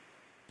Warriors,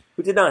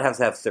 who did not have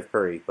to have Steph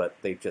Curry, but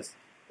they just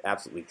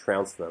absolutely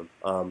trounced them.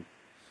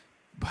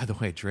 By the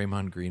way,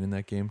 Draymond Green in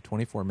that game,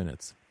 24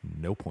 minutes,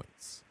 no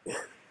points.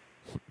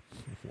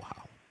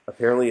 Wow.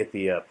 Apparently at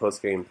the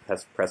post-game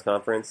press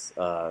conference,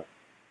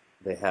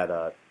 they had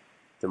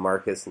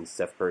DeMarcus and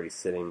Steph Curry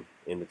sitting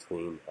in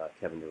between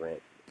Kevin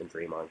Durant and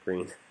Draymond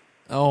Green.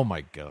 Oh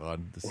my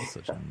God, this is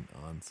such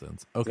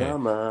nonsense. Okay,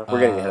 We're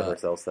getting ahead of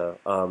ourselves,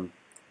 though.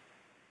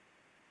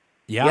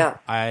 Yeah.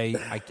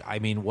 I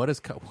mean, what is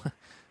God?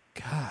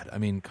 I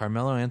mean,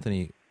 Carmelo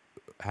Anthony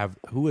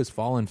who has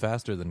fallen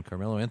faster than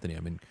Carmelo Anthony? I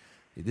mean,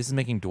 this is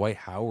making Dwight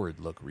Howard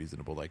look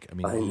reasonable. Like, I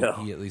mean,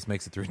 he at least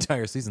makes it through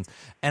entire seasons,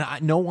 and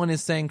no one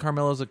is saying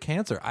Carmelo's a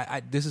cancer.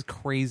 This is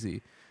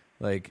crazy.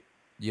 Like,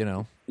 you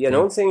know. Yeah,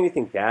 no one's saying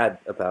anything bad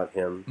about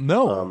him.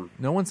 No,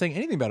 no one's saying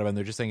anything bad about him.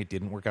 They're just saying it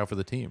didn't work out for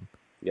the team.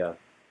 Yeah.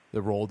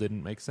 The role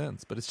didn't make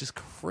sense, but it's just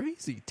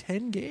crazy.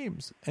 10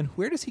 games. And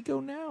where does he go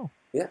now?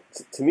 Yeah,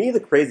 to me, the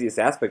craziest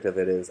aspect of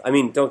it is, I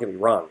mean, don't get me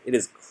wrong, it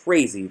is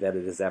crazy that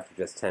it is after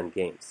just 10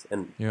 games.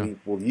 And we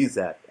will use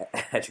that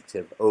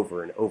adjective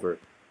over and over.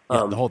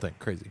 Yeah, the whole thing.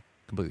 Crazy.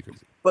 Completely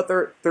crazy. But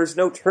there's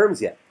no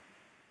terms yet.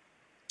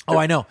 Oh,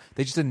 I know.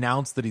 They just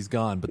announced that he's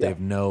gone, but they have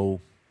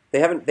no... They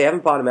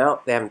haven't bought him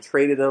out. They haven't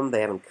traded him.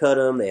 They haven't cut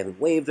him. They haven't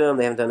waived him.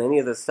 They haven't done any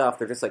of this stuff.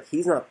 They're just like,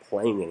 he's not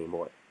playing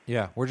anymore.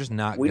 Yeah, we're just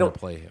not going to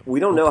play him. We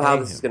don't know how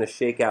this is going to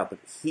shake out, but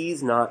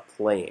he's not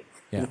playing.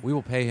 Yeah, we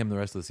will pay him the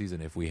rest of the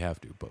season if we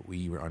have to, but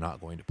we are not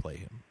going to play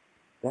him.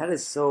 That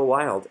is so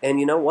wild. And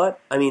you know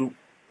what? I mean,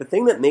 the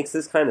thing that makes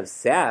this kind of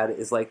sad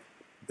is, like,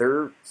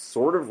 they're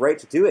sort of right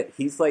to do it.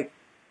 He's like,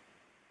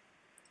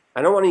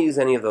 I don't want to use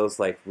any of those,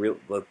 like,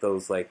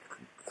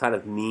 kind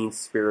of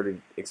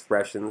mean-spirited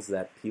expressions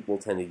that people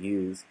tend to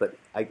use, but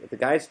the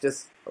guy's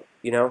just,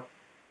 you know.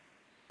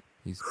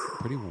 He's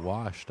pretty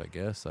washed, I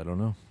guess. I don't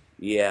know.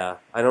 Yeah,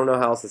 I don't know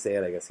how else to say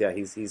it. I guess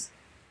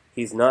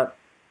he's not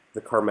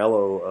the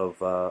Carmelo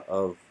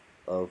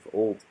of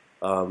old.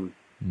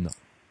 No,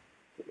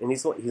 and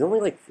he's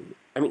only like,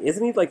 I mean,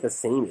 isn't he like the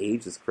same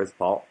age as Chris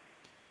Paul?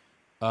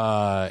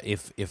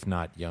 If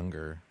not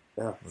younger.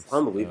 Yeah, it's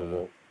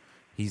unbelievable.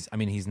 He's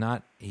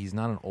not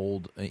an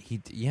old.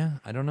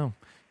 I don't know.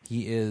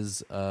 He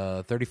is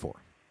 34,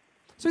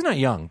 so he's not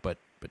young, but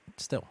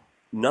still.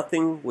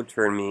 Nothing would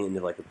turn me into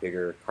like a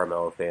bigger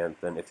Carmelo fan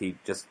than if he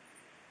just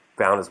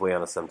found his way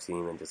onto some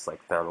team and just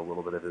like found a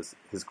little bit of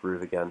his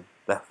groove again.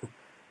 That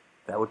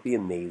would be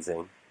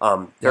amazing.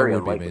 Very that would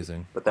unlikely, be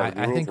amazing. But that would be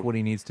I amazing. think what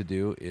he needs to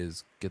do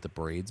is get the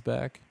braids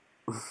back,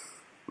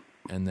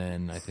 and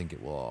then I think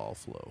it will all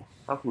flow.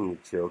 How can you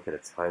joke at a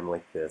time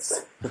like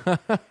this?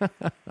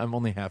 I'm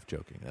only half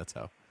joking. That's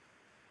how.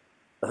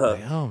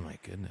 Oh my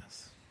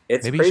goodness!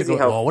 It's maybe crazy you should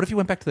go. how. Well, what if you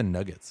went back to the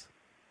Nuggets?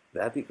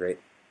 That'd be great.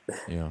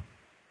 Yeah.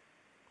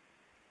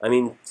 I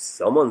mean,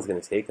 someone's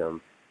going to take him.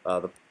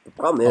 The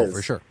problem is,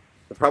 for sure.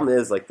 The problem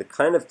is, like, the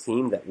kind of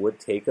team that would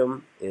take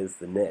him is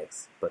the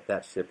Knicks, but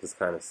that ship has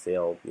kind of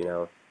sailed. You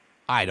know.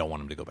 I don't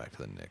want him to go back to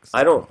the Knicks.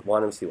 I don't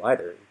want him to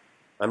either.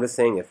 I'm just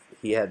saying, if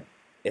he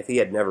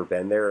had never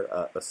been there,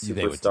 a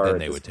superstar at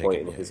this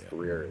point in his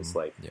career is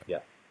like,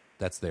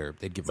 that's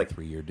they'd give him a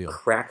 3-year deal.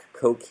 Crack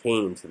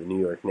cocaine to the New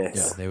York Knicks.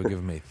 Yeah, they would give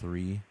him a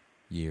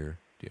 3-year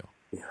deal.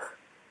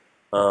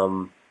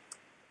 Yeah.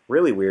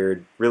 Really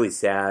weird, really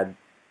sad.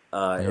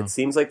 It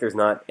seems like there's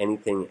not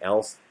anything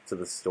else to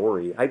the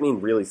story. I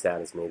mean, really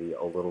sad is maybe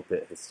a little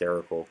bit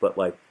hysterical, but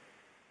like,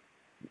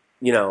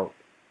 you know,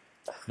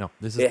 no,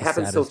 this is the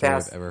saddest story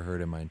I've ever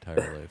heard in my entire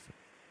life.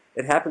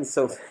 It happens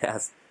so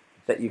fast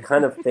that you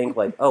kind of think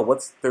like, oh,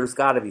 there's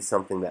got to be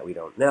something that we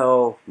don't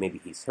know.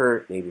 Maybe he's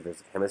hurt. Maybe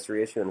there's a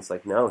chemistry issue, and it's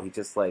like, no,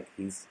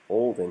 he's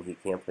old and he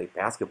can't play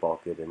basketball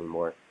good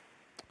anymore.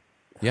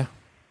 Yeah,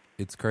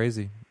 it's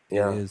crazy.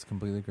 Yeah. It is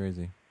completely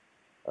crazy.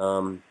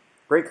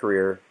 Great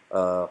career.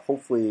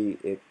 Hopefully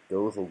it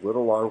goes a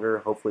little longer.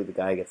 Hopefully the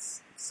guy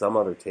gets some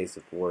other taste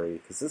of glory,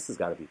 because this has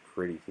got to be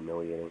pretty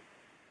humiliating.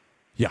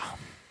 Yeah.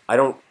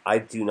 I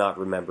do not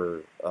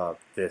remember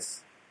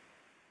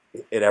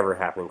it ever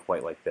happening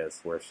quite like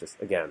this, where it's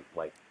just, again,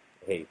 like,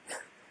 hey,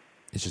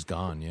 it's just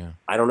gone. Yeah.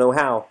 I don't know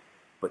how,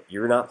 but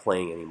you're not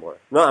playing anymore.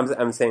 No,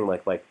 I'm saying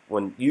like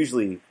when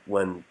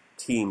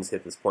teams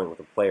hit this point with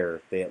a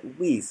player, they at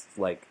least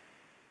like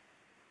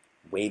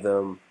waive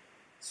him,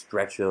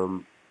 stretch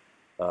him,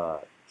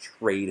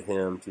 trade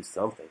him to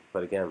something.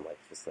 But again, like,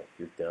 just like,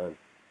 you're done.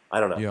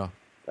 I don't know. Yeah.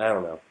 I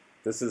don't know.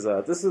 This is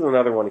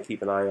another one to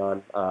keep an eye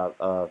on.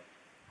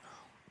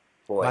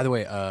 Boy. By the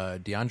way,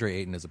 DeAndre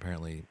Ayton is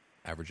apparently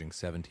averaging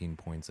 17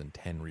 points and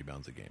 10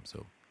 rebounds a game,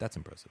 so that's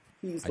impressive.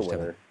 He's the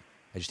winner.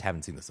 I just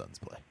haven't seen the Suns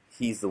play.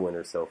 He's the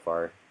winner so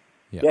far.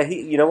 Yeah.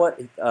 You know what?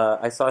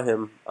 I saw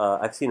him.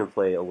 I've seen him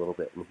play a little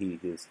bit, and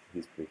he's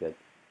pretty good.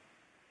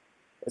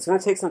 It's going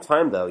to take some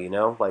time, though. You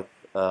know, like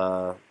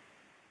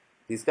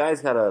these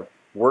guys got to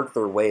work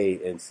their way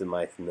into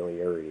my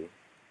familiarity.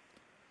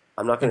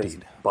 I'm not going to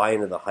buy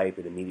into the hype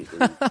and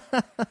immediately.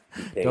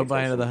 Don't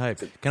buy into the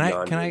hype. Can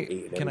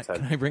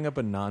I bring up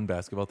a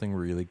non-basketball thing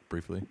really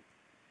briefly?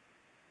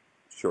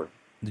 Sure.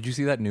 Did you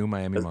see that new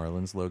Miami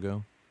Marlins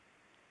logo?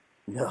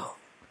 No.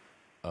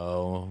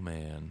 Oh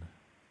man.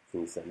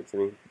 Can you send it to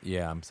me?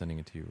 Yeah, I'm sending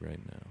it to you right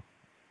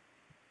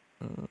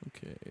now.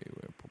 Okay.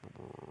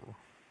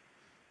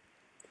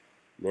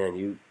 Man,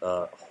 you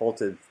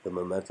halted the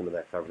momentum of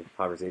that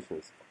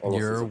conversation almost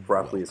You're as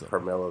abruptly as welcome.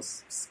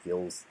 Carmelo's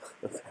skills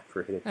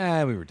evaporated.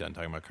 We were done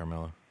talking about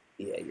Carmelo.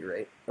 Yeah, you're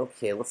right.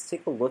 Okay, let's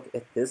take a look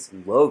at this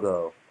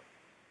logo.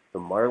 The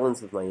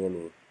Marlins of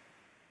Miami.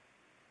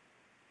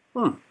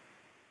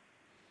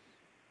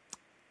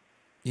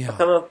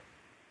 Yeah.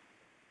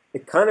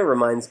 It kind of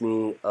reminds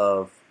me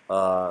of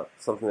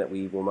something that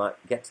we will not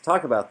get to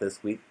talk about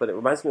this week, but it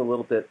reminds me a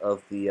little bit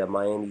of the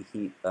Miami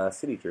Heat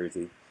City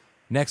jersey.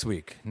 Next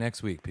week,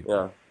 people.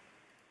 Yeah.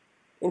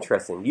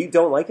 Interesting. You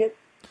don't like it?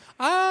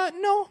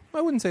 No,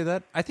 I wouldn't say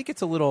that. I think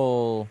it's a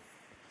little.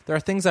 There are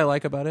things I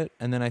like about it,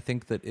 and then I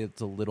think that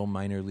it's a little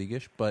minor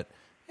leaguish. But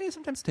hey,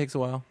 sometimes it takes a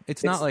while.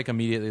 It's not like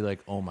immediately like,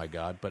 oh my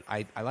god. But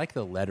I like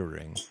the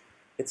lettering.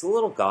 It's a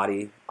little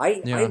gaudy.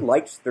 I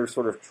liked their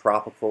sort of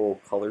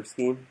tropical color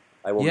scheme.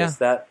 I will miss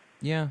that.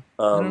 Yeah.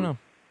 I don't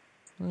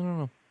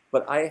know.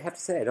 But I have to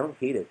say, I don't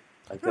hate it.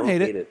 I don't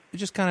hate hate it. It's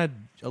just kind of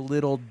a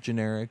little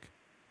generic.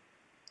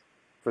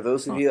 For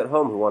those of you at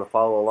home who want to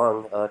follow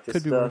along,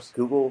 just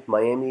Google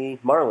Miami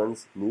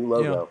Marlins new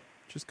logo. Yeah.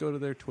 Just go to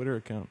their Twitter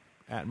account,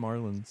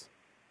 @Marlins.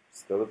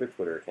 Just go to their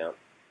Twitter account.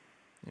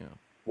 Yeah.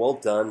 Well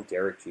done,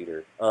 Derek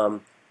Jeter.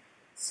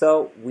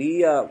 So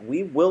we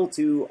will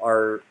do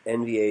our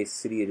NBA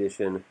City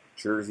Edition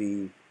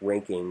jersey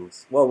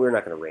rankings. Well, we're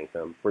not going to rank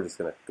them. We're just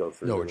going to go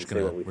through them. We're just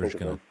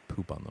going to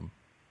poop on them.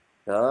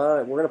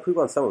 We're going to poop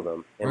on some of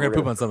them. And we're going to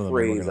poop on some of them.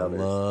 We're going to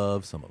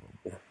love some of them.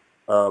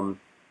 Yeah.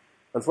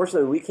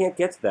 Unfortunately, we can't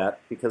get to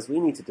that because we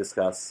need to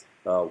discuss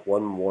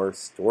one more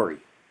story.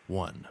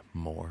 One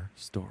more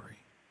story.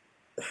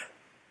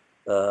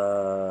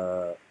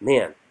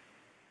 Man.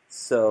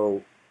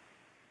 So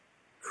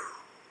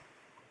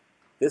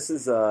this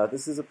is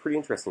a pretty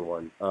interesting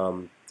one.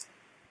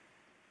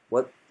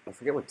 I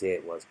forget what day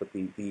it was, but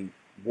the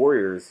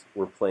Warriors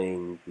were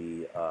playing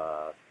the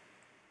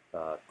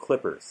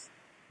Clippers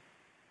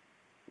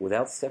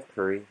without Steph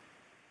Curry,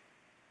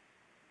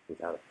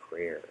 without a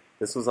prayer.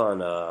 This was on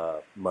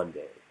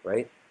Monday,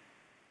 right?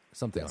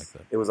 Something like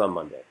that. It was on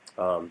Monday.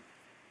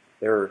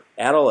 They were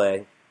at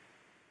LA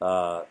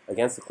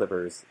against the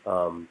Clippers.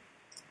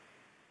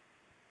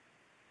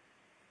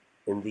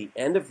 In the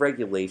end of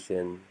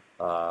regulation,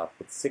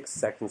 with 6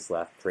 seconds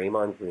left,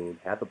 Draymond Green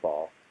had the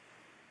ball,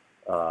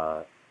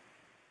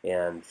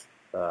 and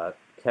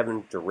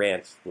Kevin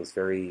Durant was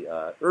very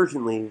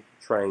urgently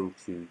trying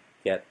to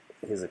get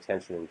his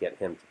attention and get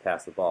him to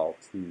pass the ball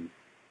to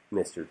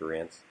Mr.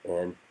 Durant,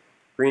 and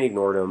Green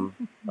ignored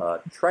him,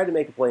 tried to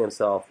make a play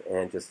himself,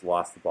 and just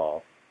lost the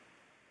ball,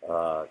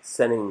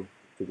 sending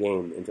the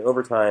game into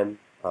overtime,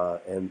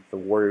 and the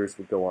Warriors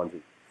would go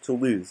on to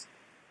lose.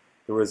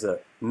 There was a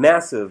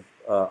massive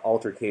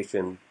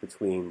altercation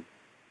between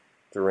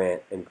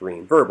Durant and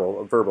Green, a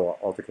verbal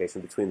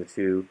altercation between the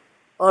two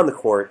on the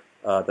court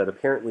that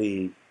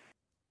apparently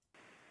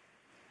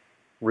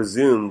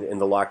resumed in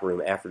the locker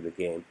room after the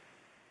game.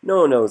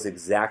 No one knows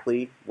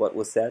exactly what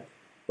was said,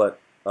 but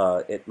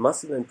it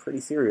must have been pretty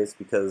serious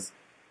because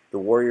the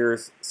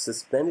Warriors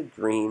suspended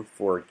Green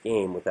for a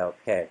game without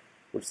pay,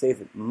 which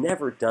they've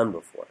never done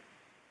before.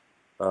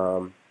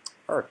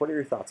 Ark, what are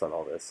your thoughts on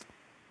all this?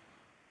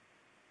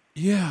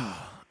 Yeah.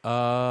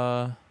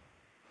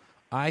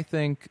 I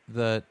think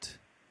that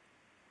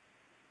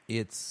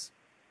it's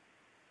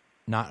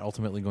not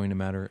ultimately going to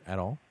matter at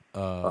all,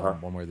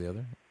 one way or the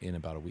other, in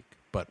about a week.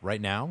 But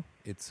right now,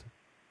 it's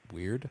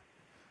weird,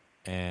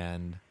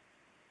 and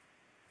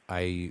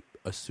I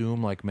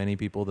assume, like many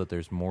people, that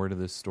there's more to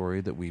this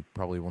story that we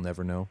probably will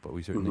never know, but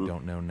we certainly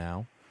don't know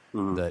now.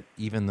 That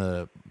even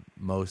the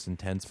most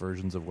intense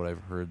versions of what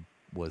I've heard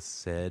was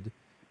said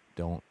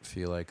don't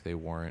feel like they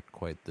warrant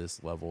quite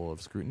this level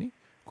of scrutiny.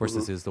 Of course,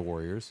 this is the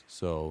Warriors,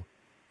 so,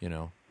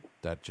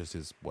 that just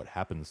is what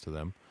happens to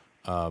them.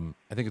 I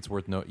think it's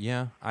worth noting.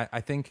 Yeah,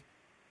 I think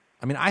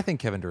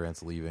Kevin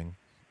Durant's leaving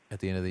at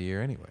the end of the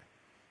year anyway.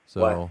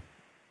 So,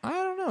 Why? I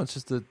don't know. It's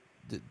just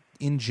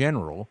in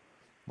general,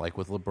 like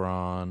with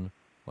LeBron,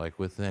 like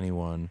with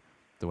anyone,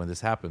 that when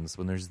this happens,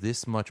 when there's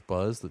this much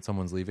buzz that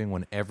someone's leaving,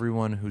 when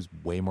everyone who's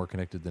way more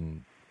connected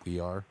than we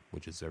are,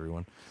 which is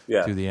everyone,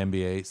 to the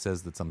NBA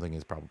says that something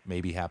is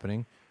maybe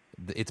happening,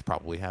 it's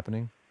probably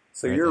happening.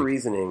 So right? Your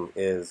reasoning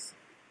is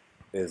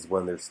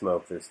when there's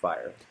smoke, there's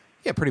fire.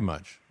 Yeah, pretty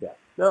much. Yeah.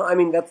 No, I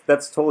mean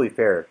that's totally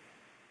fair.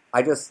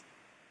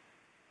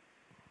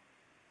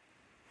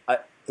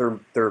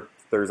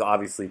 There's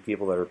obviously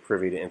people that are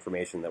privy to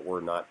information that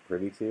we're not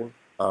privy to.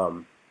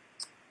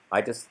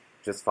 I just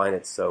find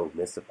it so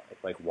mystifying.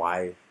 Like,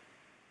 why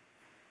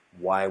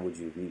would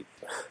you leave?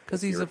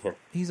 Because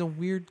he's a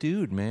weird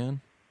dude,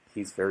 man.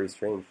 He's very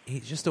strange.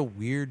 He's just a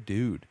weird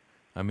dude.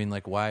 I mean,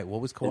 like, why?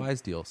 What was Kawhi's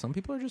deal? Some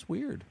people are just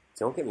weird.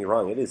 Don't get me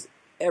wrong. It is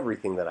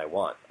everything that I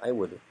want. I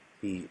would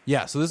be.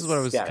 Yeah. So this is what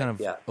I was kind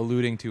of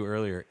alluding to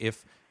earlier.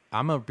 If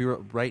I'm gonna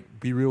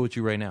be real with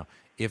you right now.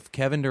 If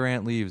Kevin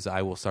Durant leaves,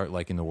 I will start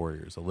liking the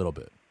Warriors a little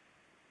bit.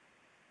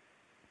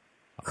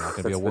 I'm not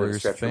going to be a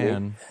Warriors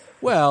fan.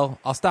 Well,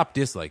 I'll stop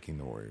disliking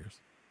the Warriors.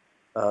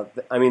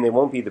 I mean, they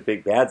won't be the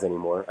big bads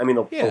anymore. I mean,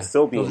 they'll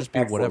still be they'll an just be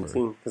excellent whatever.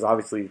 team because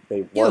obviously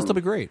they won. Yeah, they'll still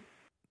be great.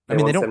 They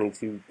won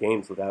 72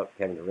 games without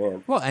Kevin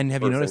Durant. Well, and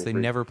have you Or noticed they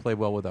 73. never play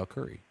well without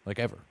Curry, like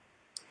ever?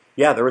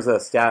 Yeah, there was a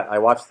stat. I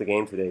watched the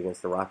game today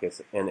against the Rockets,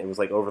 and it was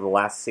like over the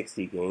last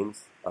 60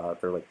 games,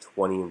 they're like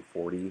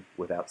 20-40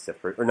 without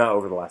Steph Curry. Or not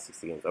over the last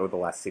 60 games, over the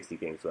last 60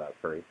 games without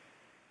Curry.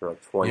 They're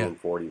like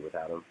 20-40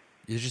 without him.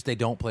 It's just they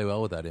don't play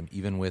well without him,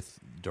 even with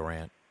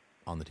Durant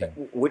on the team.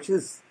 Which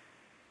is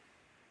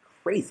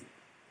crazy.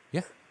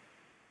 Yeah.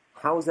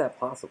 How is that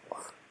possible?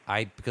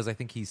 Because I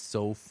think he's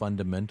so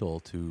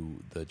fundamental to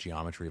the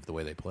geometry of the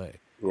way they play.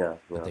 Yeah.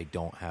 That they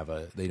don't have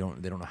they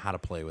don't know how to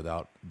play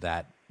without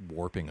that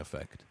warping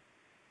effect.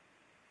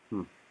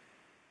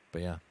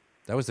 But yeah,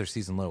 that was their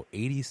season low.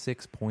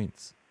 86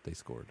 points they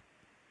scored.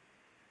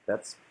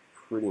 That's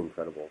pretty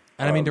incredible.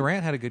 And I mean,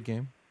 Durant had a good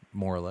game,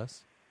 more or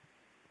less.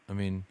 I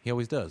mean, he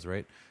always does,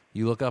 right?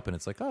 You look up and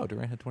it's like, oh,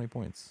 Durant had 20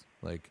 points.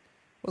 Like,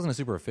 it wasn't a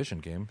super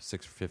efficient game.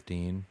 6 for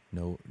 15.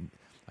 No,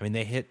 I mean,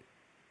 they hit.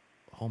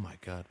 Oh my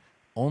God!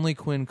 Only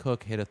Quinn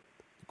Cook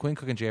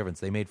and Jay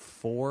Evans. They made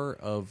 4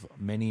 of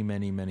 18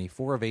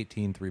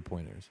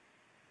 3-pointers.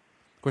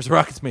 Of course, the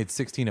Rockets made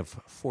 16 of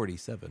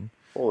 47.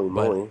 Holy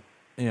moly!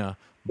 Yeah.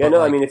 Yeah,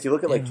 no, I mean, if you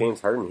look at like James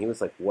Harden, he was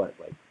like what?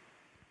 Like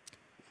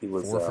he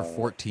was 4 for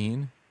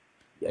 14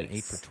 and yikes.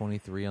 8 for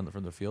 23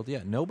 from the field.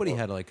 Yeah, nobody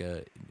had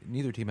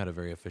neither team had a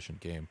very efficient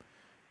game.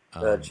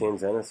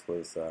 James Ennis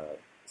was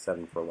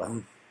 7 for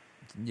 11.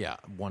 Yeah,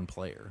 one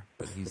player,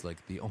 but he's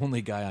like the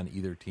only guy on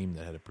either team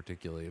that had a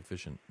particularly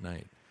efficient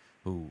night,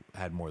 who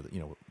had more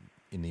than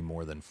in the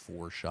more than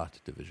 4 shot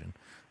division.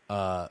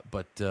 I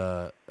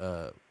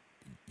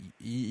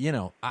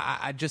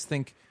just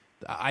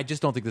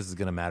don't think this is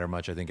going to matter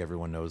much. I think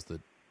everyone knows that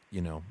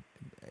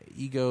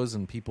egos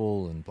and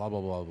people and blah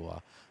blah blah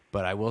blah.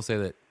 But I will say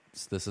that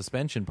the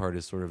suspension part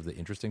is sort of the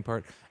interesting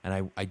part,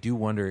 and I do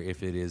wonder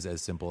if it is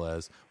as simple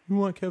as we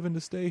want Kevin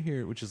to stay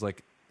here, which is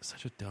like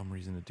such a dumb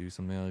reason to do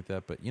something like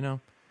that. But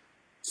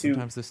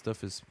sometimes this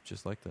stuff is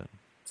just like that.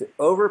 To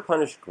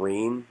over-punish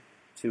Green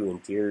to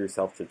endear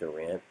yourself to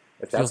Durant,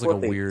 if that's Feels like what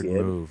a they weird did,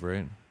 move,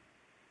 right?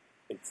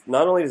 it's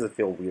not only does it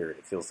feel weird,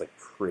 it feels like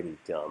pretty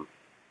dumb.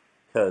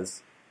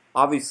 Because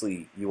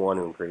obviously you want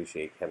to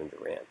ingratiate Kevin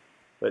Durant,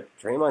 but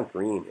Draymond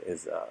Green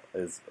is a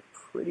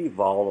pretty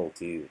volatile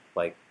dude.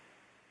 Like,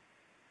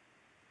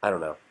 I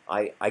don't know.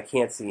 I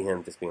can't see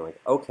him just being like,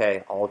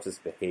 okay, I'll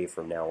just behave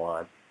from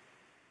now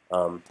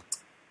on.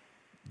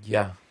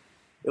 Yeah.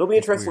 It'll be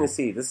interesting to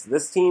see.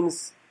 This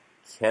team's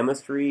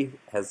chemistry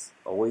has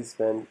always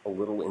been a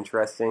little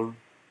interesting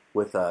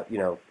with,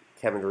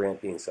 Kevin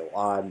Durant being so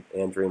odd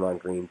and Draymond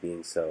Green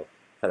being so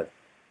kind of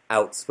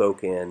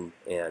outspoken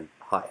and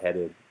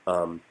hot-headed.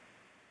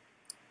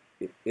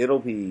 It'll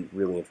be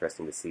really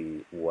interesting to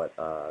see what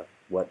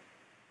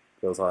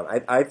goes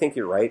on. I think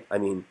you're right. I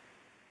mean,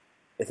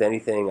 if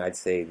anything, I'd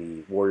say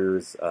the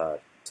Warriors'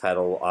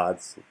 title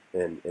odds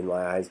in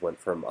my eyes went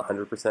from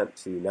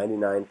 100% to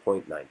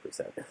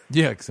 99.9%.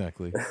 Yeah,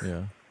 exactly.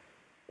 Yeah.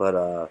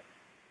 But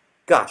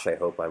gosh, I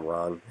hope I'm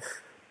wrong.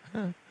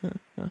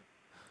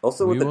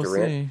 Also, with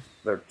the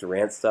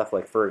Durant stuff,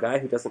 like for a guy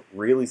who doesn't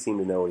really seem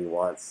to know what he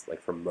wants,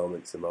 like from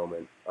moment to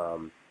moment,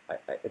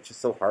 it's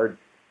just so hard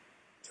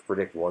to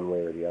predict one way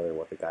or the other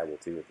what the guy will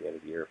do at the end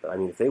of the year. But I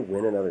mean, if they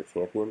win another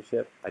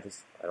championship, I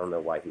don't know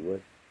why he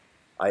would.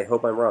 I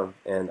hope I'm wrong,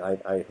 and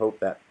I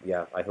hope that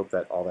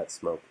all that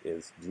smoke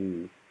is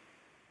due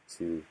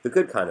to the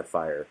good kind of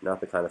fire, not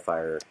the kind of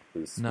fire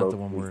whose smoke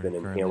we've been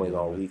inhaling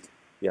all week.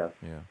 Yeah.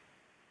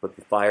 But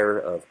the fire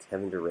of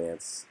Kevin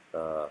Durant's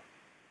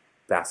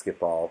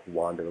basketball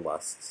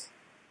wanderlusts.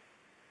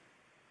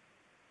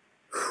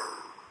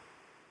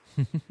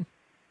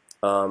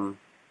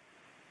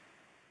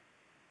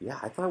 Yeah,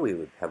 I thought we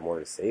would have more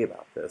to say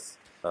about this.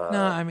 No,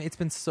 I mean, it's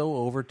been so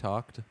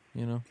over-talked,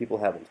 People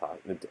haven't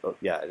talked.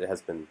 Yeah, it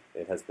has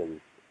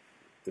been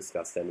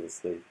discussed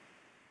endlessly.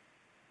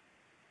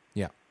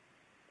 Yeah.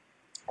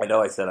 I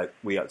know I said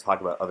we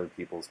talk about other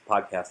people's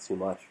podcasts too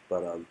much,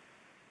 but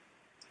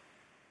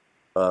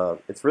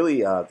it's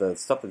really the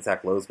stuff that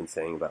Zach Lowe's been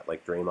saying about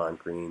like Draymond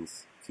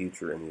Green's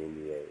future in the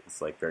NBA.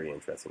 It's like very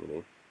interesting to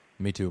me.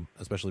 Me too,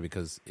 especially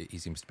because he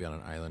seems to be on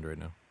an island right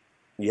now.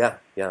 Yeah.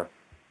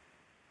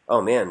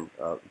 Oh man,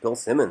 Bill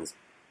Simmons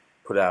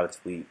put out a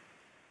tweet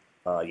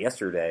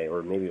yesterday,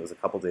 or maybe it was a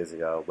couple days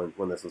ago,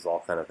 when this was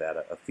all kind of at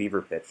a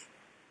fever pitch,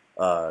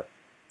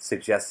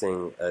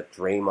 suggesting a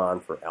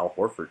Draymond for Al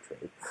Horford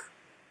trade.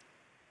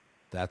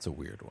 That's a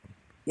weird one.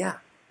 Yeah,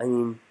 I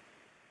mean,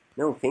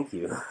 no, thank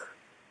you.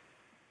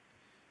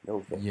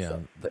 No, thank you. Yeah,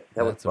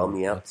 that would bum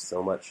me out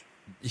so much.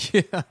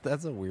 Yeah,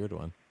 that's a weird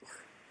one.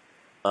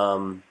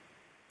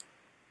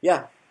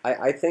 Yeah,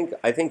 I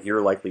think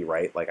you're likely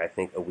right. Like, I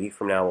think a week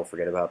from now we'll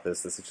forget about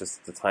this. This is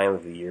just the time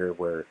of the year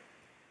where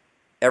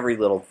every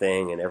little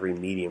thing and every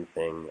medium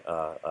thing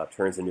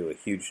turns into a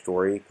huge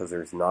story because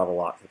there's not a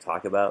lot to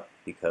talk about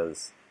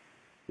because,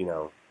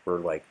 we're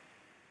like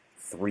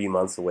 3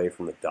 months away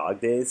from the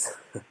dog days.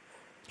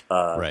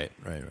 Right.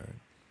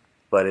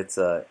 But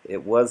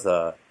it was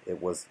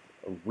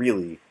a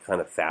really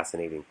kind of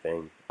fascinating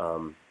thing.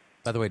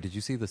 By the way, did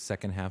you see the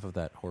second half of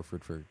that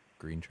Horford for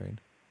Green trade?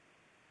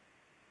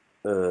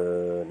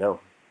 No.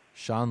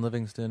 Sean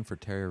Livingston for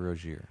Terry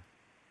Rozier.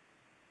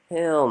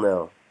 Hell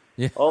no.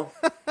 Yeah. Oh,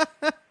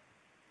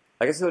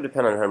 I guess it would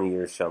depend on how many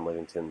years Sean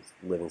Livingston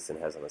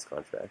has on his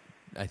contract.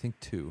 I think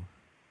 2.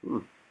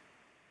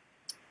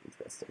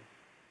 Interesting.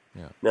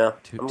 Yeah. No.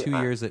 2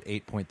 years at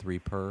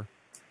 8.3 per.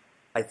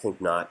 I think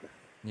not.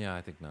 Yeah,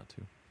 I think not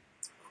too.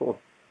 Cool.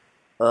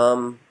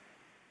 I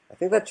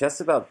think that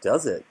just about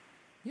does it.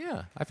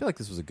 Yeah, I feel like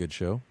this was a good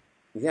show.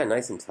 Yeah,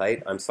 nice and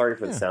tight. I'm sorry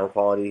for the sound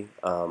quality.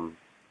 I'm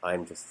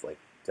just, like,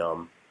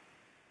 dumb.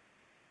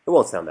 It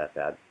won't sound that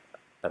bad,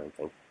 I don't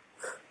think.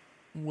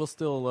 We'll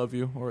still love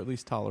you, or at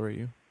least tolerate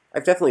you.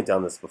 I've definitely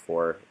done this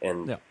before,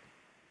 and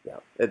yeah,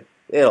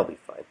 it'll be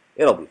fine.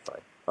 It'll be fine.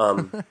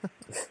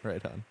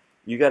 Right on.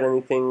 You got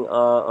anything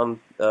on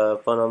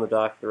fun on the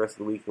dock the rest of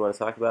the week you want to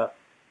talk about?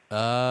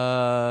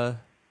 I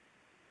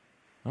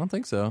don't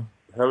think so.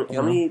 How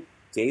many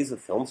days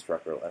of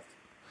Filmstruck are left?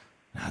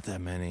 Not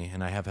that many,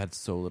 and I have had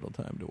so little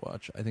time to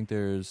watch. I think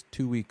there's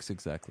 2 weeks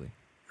exactly.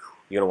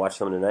 You gonna watch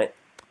some tonight?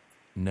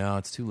 No,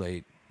 it's too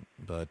late.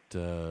 But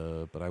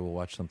I will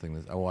watch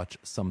something. I'll watch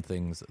some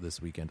things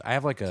this weekend. I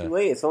have like a too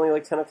late. It's only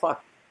like 10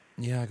 o'clock.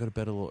 Yeah, I go to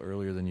bed a little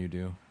earlier than you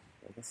do.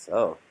 I guess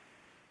so.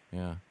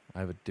 Yeah, I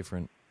have a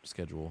different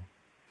schedule.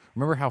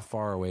 Remember how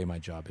far away my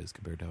job is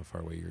compared to how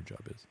far away your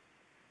job is?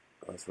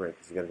 Oh, that's right,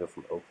 because you got to go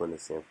from Oakland to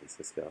San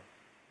Francisco.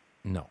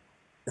 No.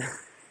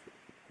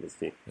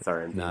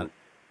 Sorry, I'm not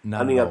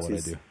at all what I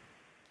do.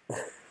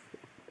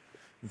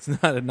 It's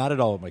not at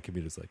all what my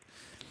commute is like.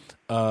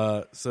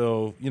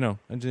 So,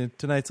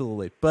 tonight's a little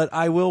late. But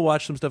I will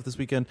watch some stuff this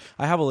weekend.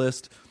 I have a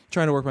list,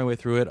 trying to work my way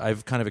through it.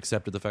 I've kind of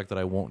accepted the fact that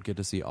I won't get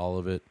to see all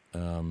of it.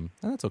 And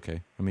that's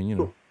okay. I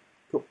mean,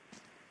 Cool.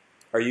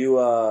 Are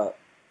you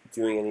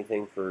doing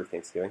anything for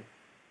Thanksgiving?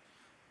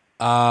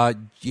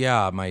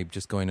 Yeah,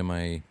 just going to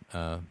my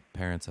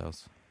parents'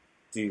 house.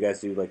 Do you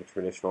guys do like a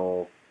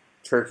traditional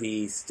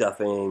turkey,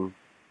 stuffing,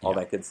 all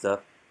that good stuff?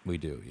 We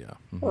do, yeah.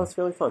 Mm-hmm. Oh, that's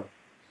really fun.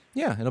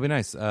 Yeah, it'll be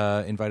nice.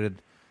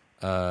 Invited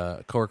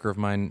a coworker of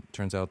mine.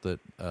 Turns out that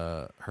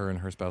her and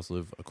her spouse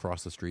live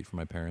across the street from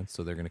my parents,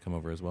 so they're going to come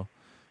over as well.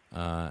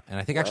 And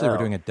I think actually we're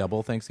doing a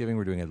double Thanksgiving.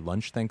 We're doing a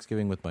lunch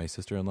Thanksgiving with my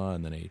sister-in-law,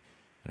 and then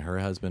and her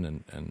husband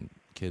and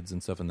kids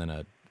and stuff, and then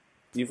a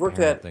You've worked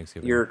at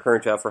your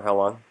current job for how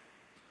long?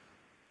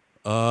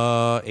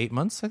 8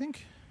 months, I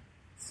think.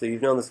 So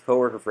you've known this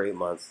coworker for 8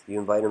 months. You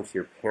invite him to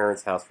your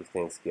parents' house for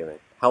Thanksgiving.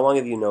 How long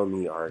have you known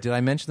me, Art? Did I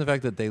mention the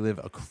fact that they live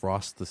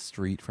across the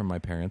street from my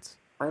parents?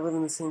 I live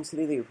in the same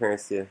city that your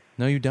parents do.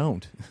 No, you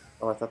don't.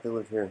 Oh, I thought they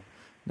lived here.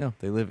 No,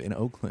 they live in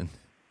Oakland.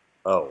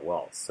 Oh,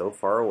 well, so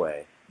far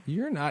away.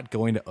 You're not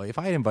going to... If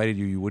I had invited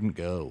you, you wouldn't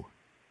go.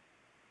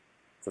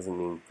 Doesn't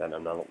mean that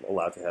I'm not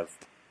allowed to have...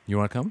 You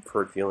want to come?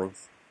 Hurt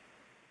feelings.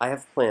 I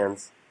have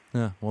plans.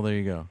 Yeah, well, there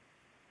you go.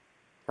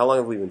 How long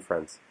have we been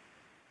friends?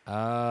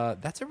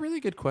 That's a really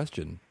good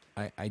question.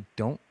 I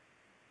don't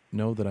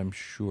know that I'm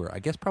sure. I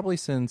guess probably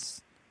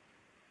since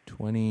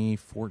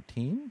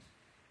 2014?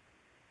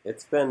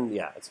 It's been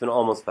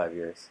almost 5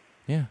 years.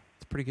 Yeah,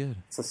 it's pretty good.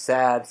 It's a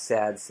sad,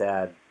 sad,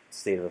 sad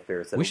state of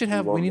affairs. We should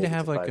have, we need to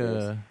have like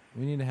a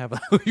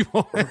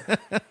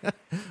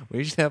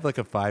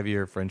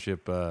 5-year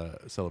friendship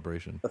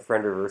celebration. A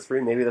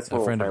friend-iversary? Maybe that's when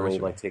we'll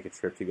finally take a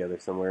trip together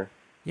somewhere.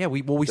 Yeah,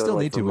 we still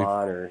need to.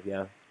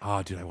 Vermont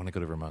Oh, dude, I want to go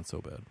to Vermont so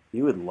bad.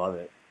 You would love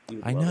it.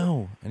 I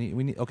know.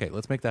 Okay,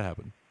 let's make that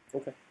happen.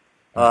 Okay.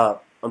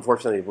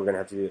 Unfortunately, we're going to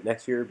have to do it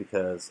next year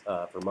because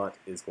Vermont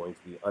is going to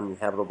be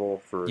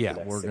uninhabitable for the next 6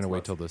 months. We're going to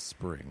wait till the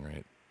spring,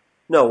 right?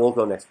 No, we'll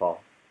go next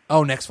fall.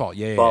 Oh, next fall.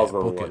 Yeah. Fall's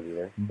when we want to be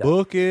there.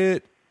 Book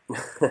it.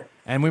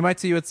 And we might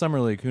see you at Summer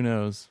League. Who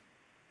knows?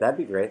 That'd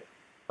be great.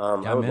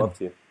 I would love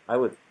to. I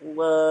would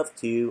love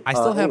to. I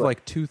still have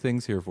like 2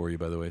 things here for you,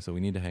 by the way, so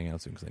we need to hang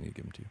out soon because I need to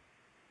give them to you.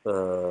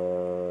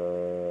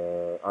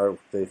 Are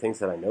they things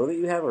that I know that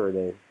you have, or are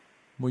they?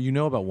 Well, you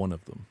know about one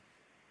of them.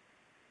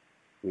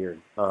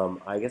 Weird.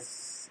 I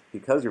guess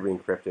because you're being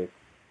cryptic,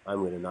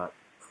 I'm going to not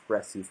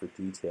press you for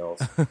details.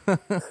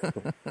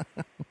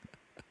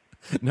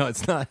 No,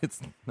 it's not. It's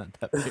not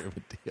that big of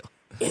a deal.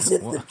 Is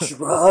it the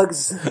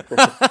drugs?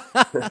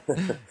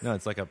 No,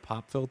 it's like a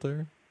pop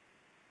filter.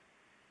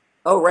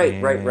 Oh, right,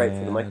 for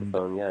the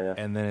microphone. Yeah.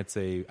 And then it's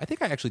I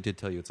think I actually did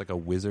tell you, it's like a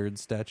wizard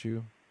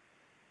statue.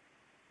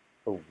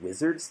 A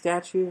wizard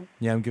statue?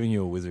 Yeah, I'm giving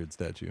you a wizard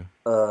statue.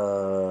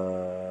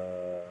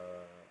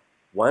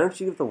 Why don't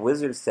you give the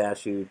wizard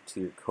statue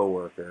to your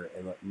coworker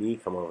and let me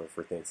come over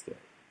for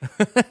Thanksgiving?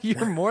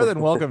 You're more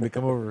than welcome to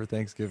come over for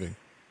Thanksgiving.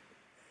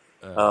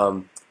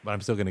 But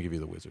I'm still going to give you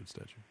the wizard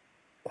statue.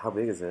 How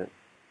big is it?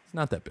 It's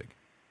not that big.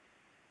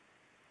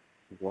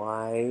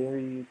 Why are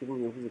you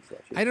giving me a wizard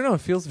statue? I don't know. It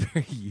feels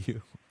very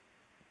you.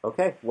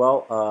 Okay,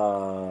 well,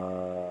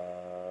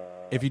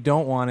 if you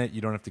don't want it,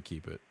 you don't have to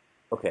keep it.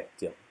 Okay,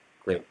 deal.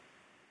 Great.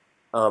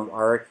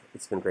 Arik,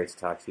 it's been great to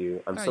talk to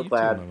you. I'm so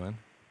glad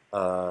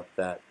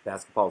that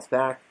basketball is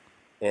back,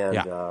 and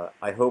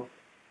I hope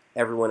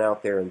everyone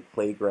out there in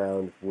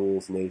Playground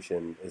Rules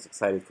Nation is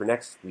excited for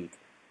next week,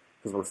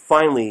 because we're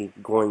finally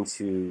going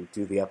to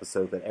do the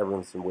episode that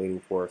everyone's been waiting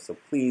for. So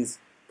please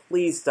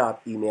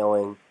stop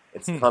emailing.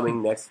 It's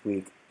coming next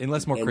week.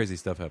 Unless more crazy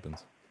stuff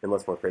happens.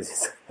 Unless more crazy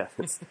stuff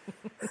happens.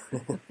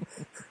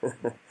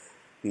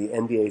 The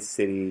NBA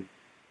City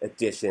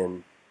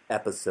edition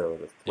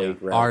episode of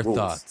Playground Our Rules.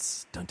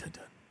 thoughts. Dun, dun,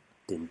 dun.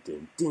 Dun,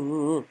 dun,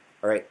 dun.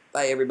 All right.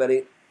 Bye,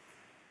 everybody.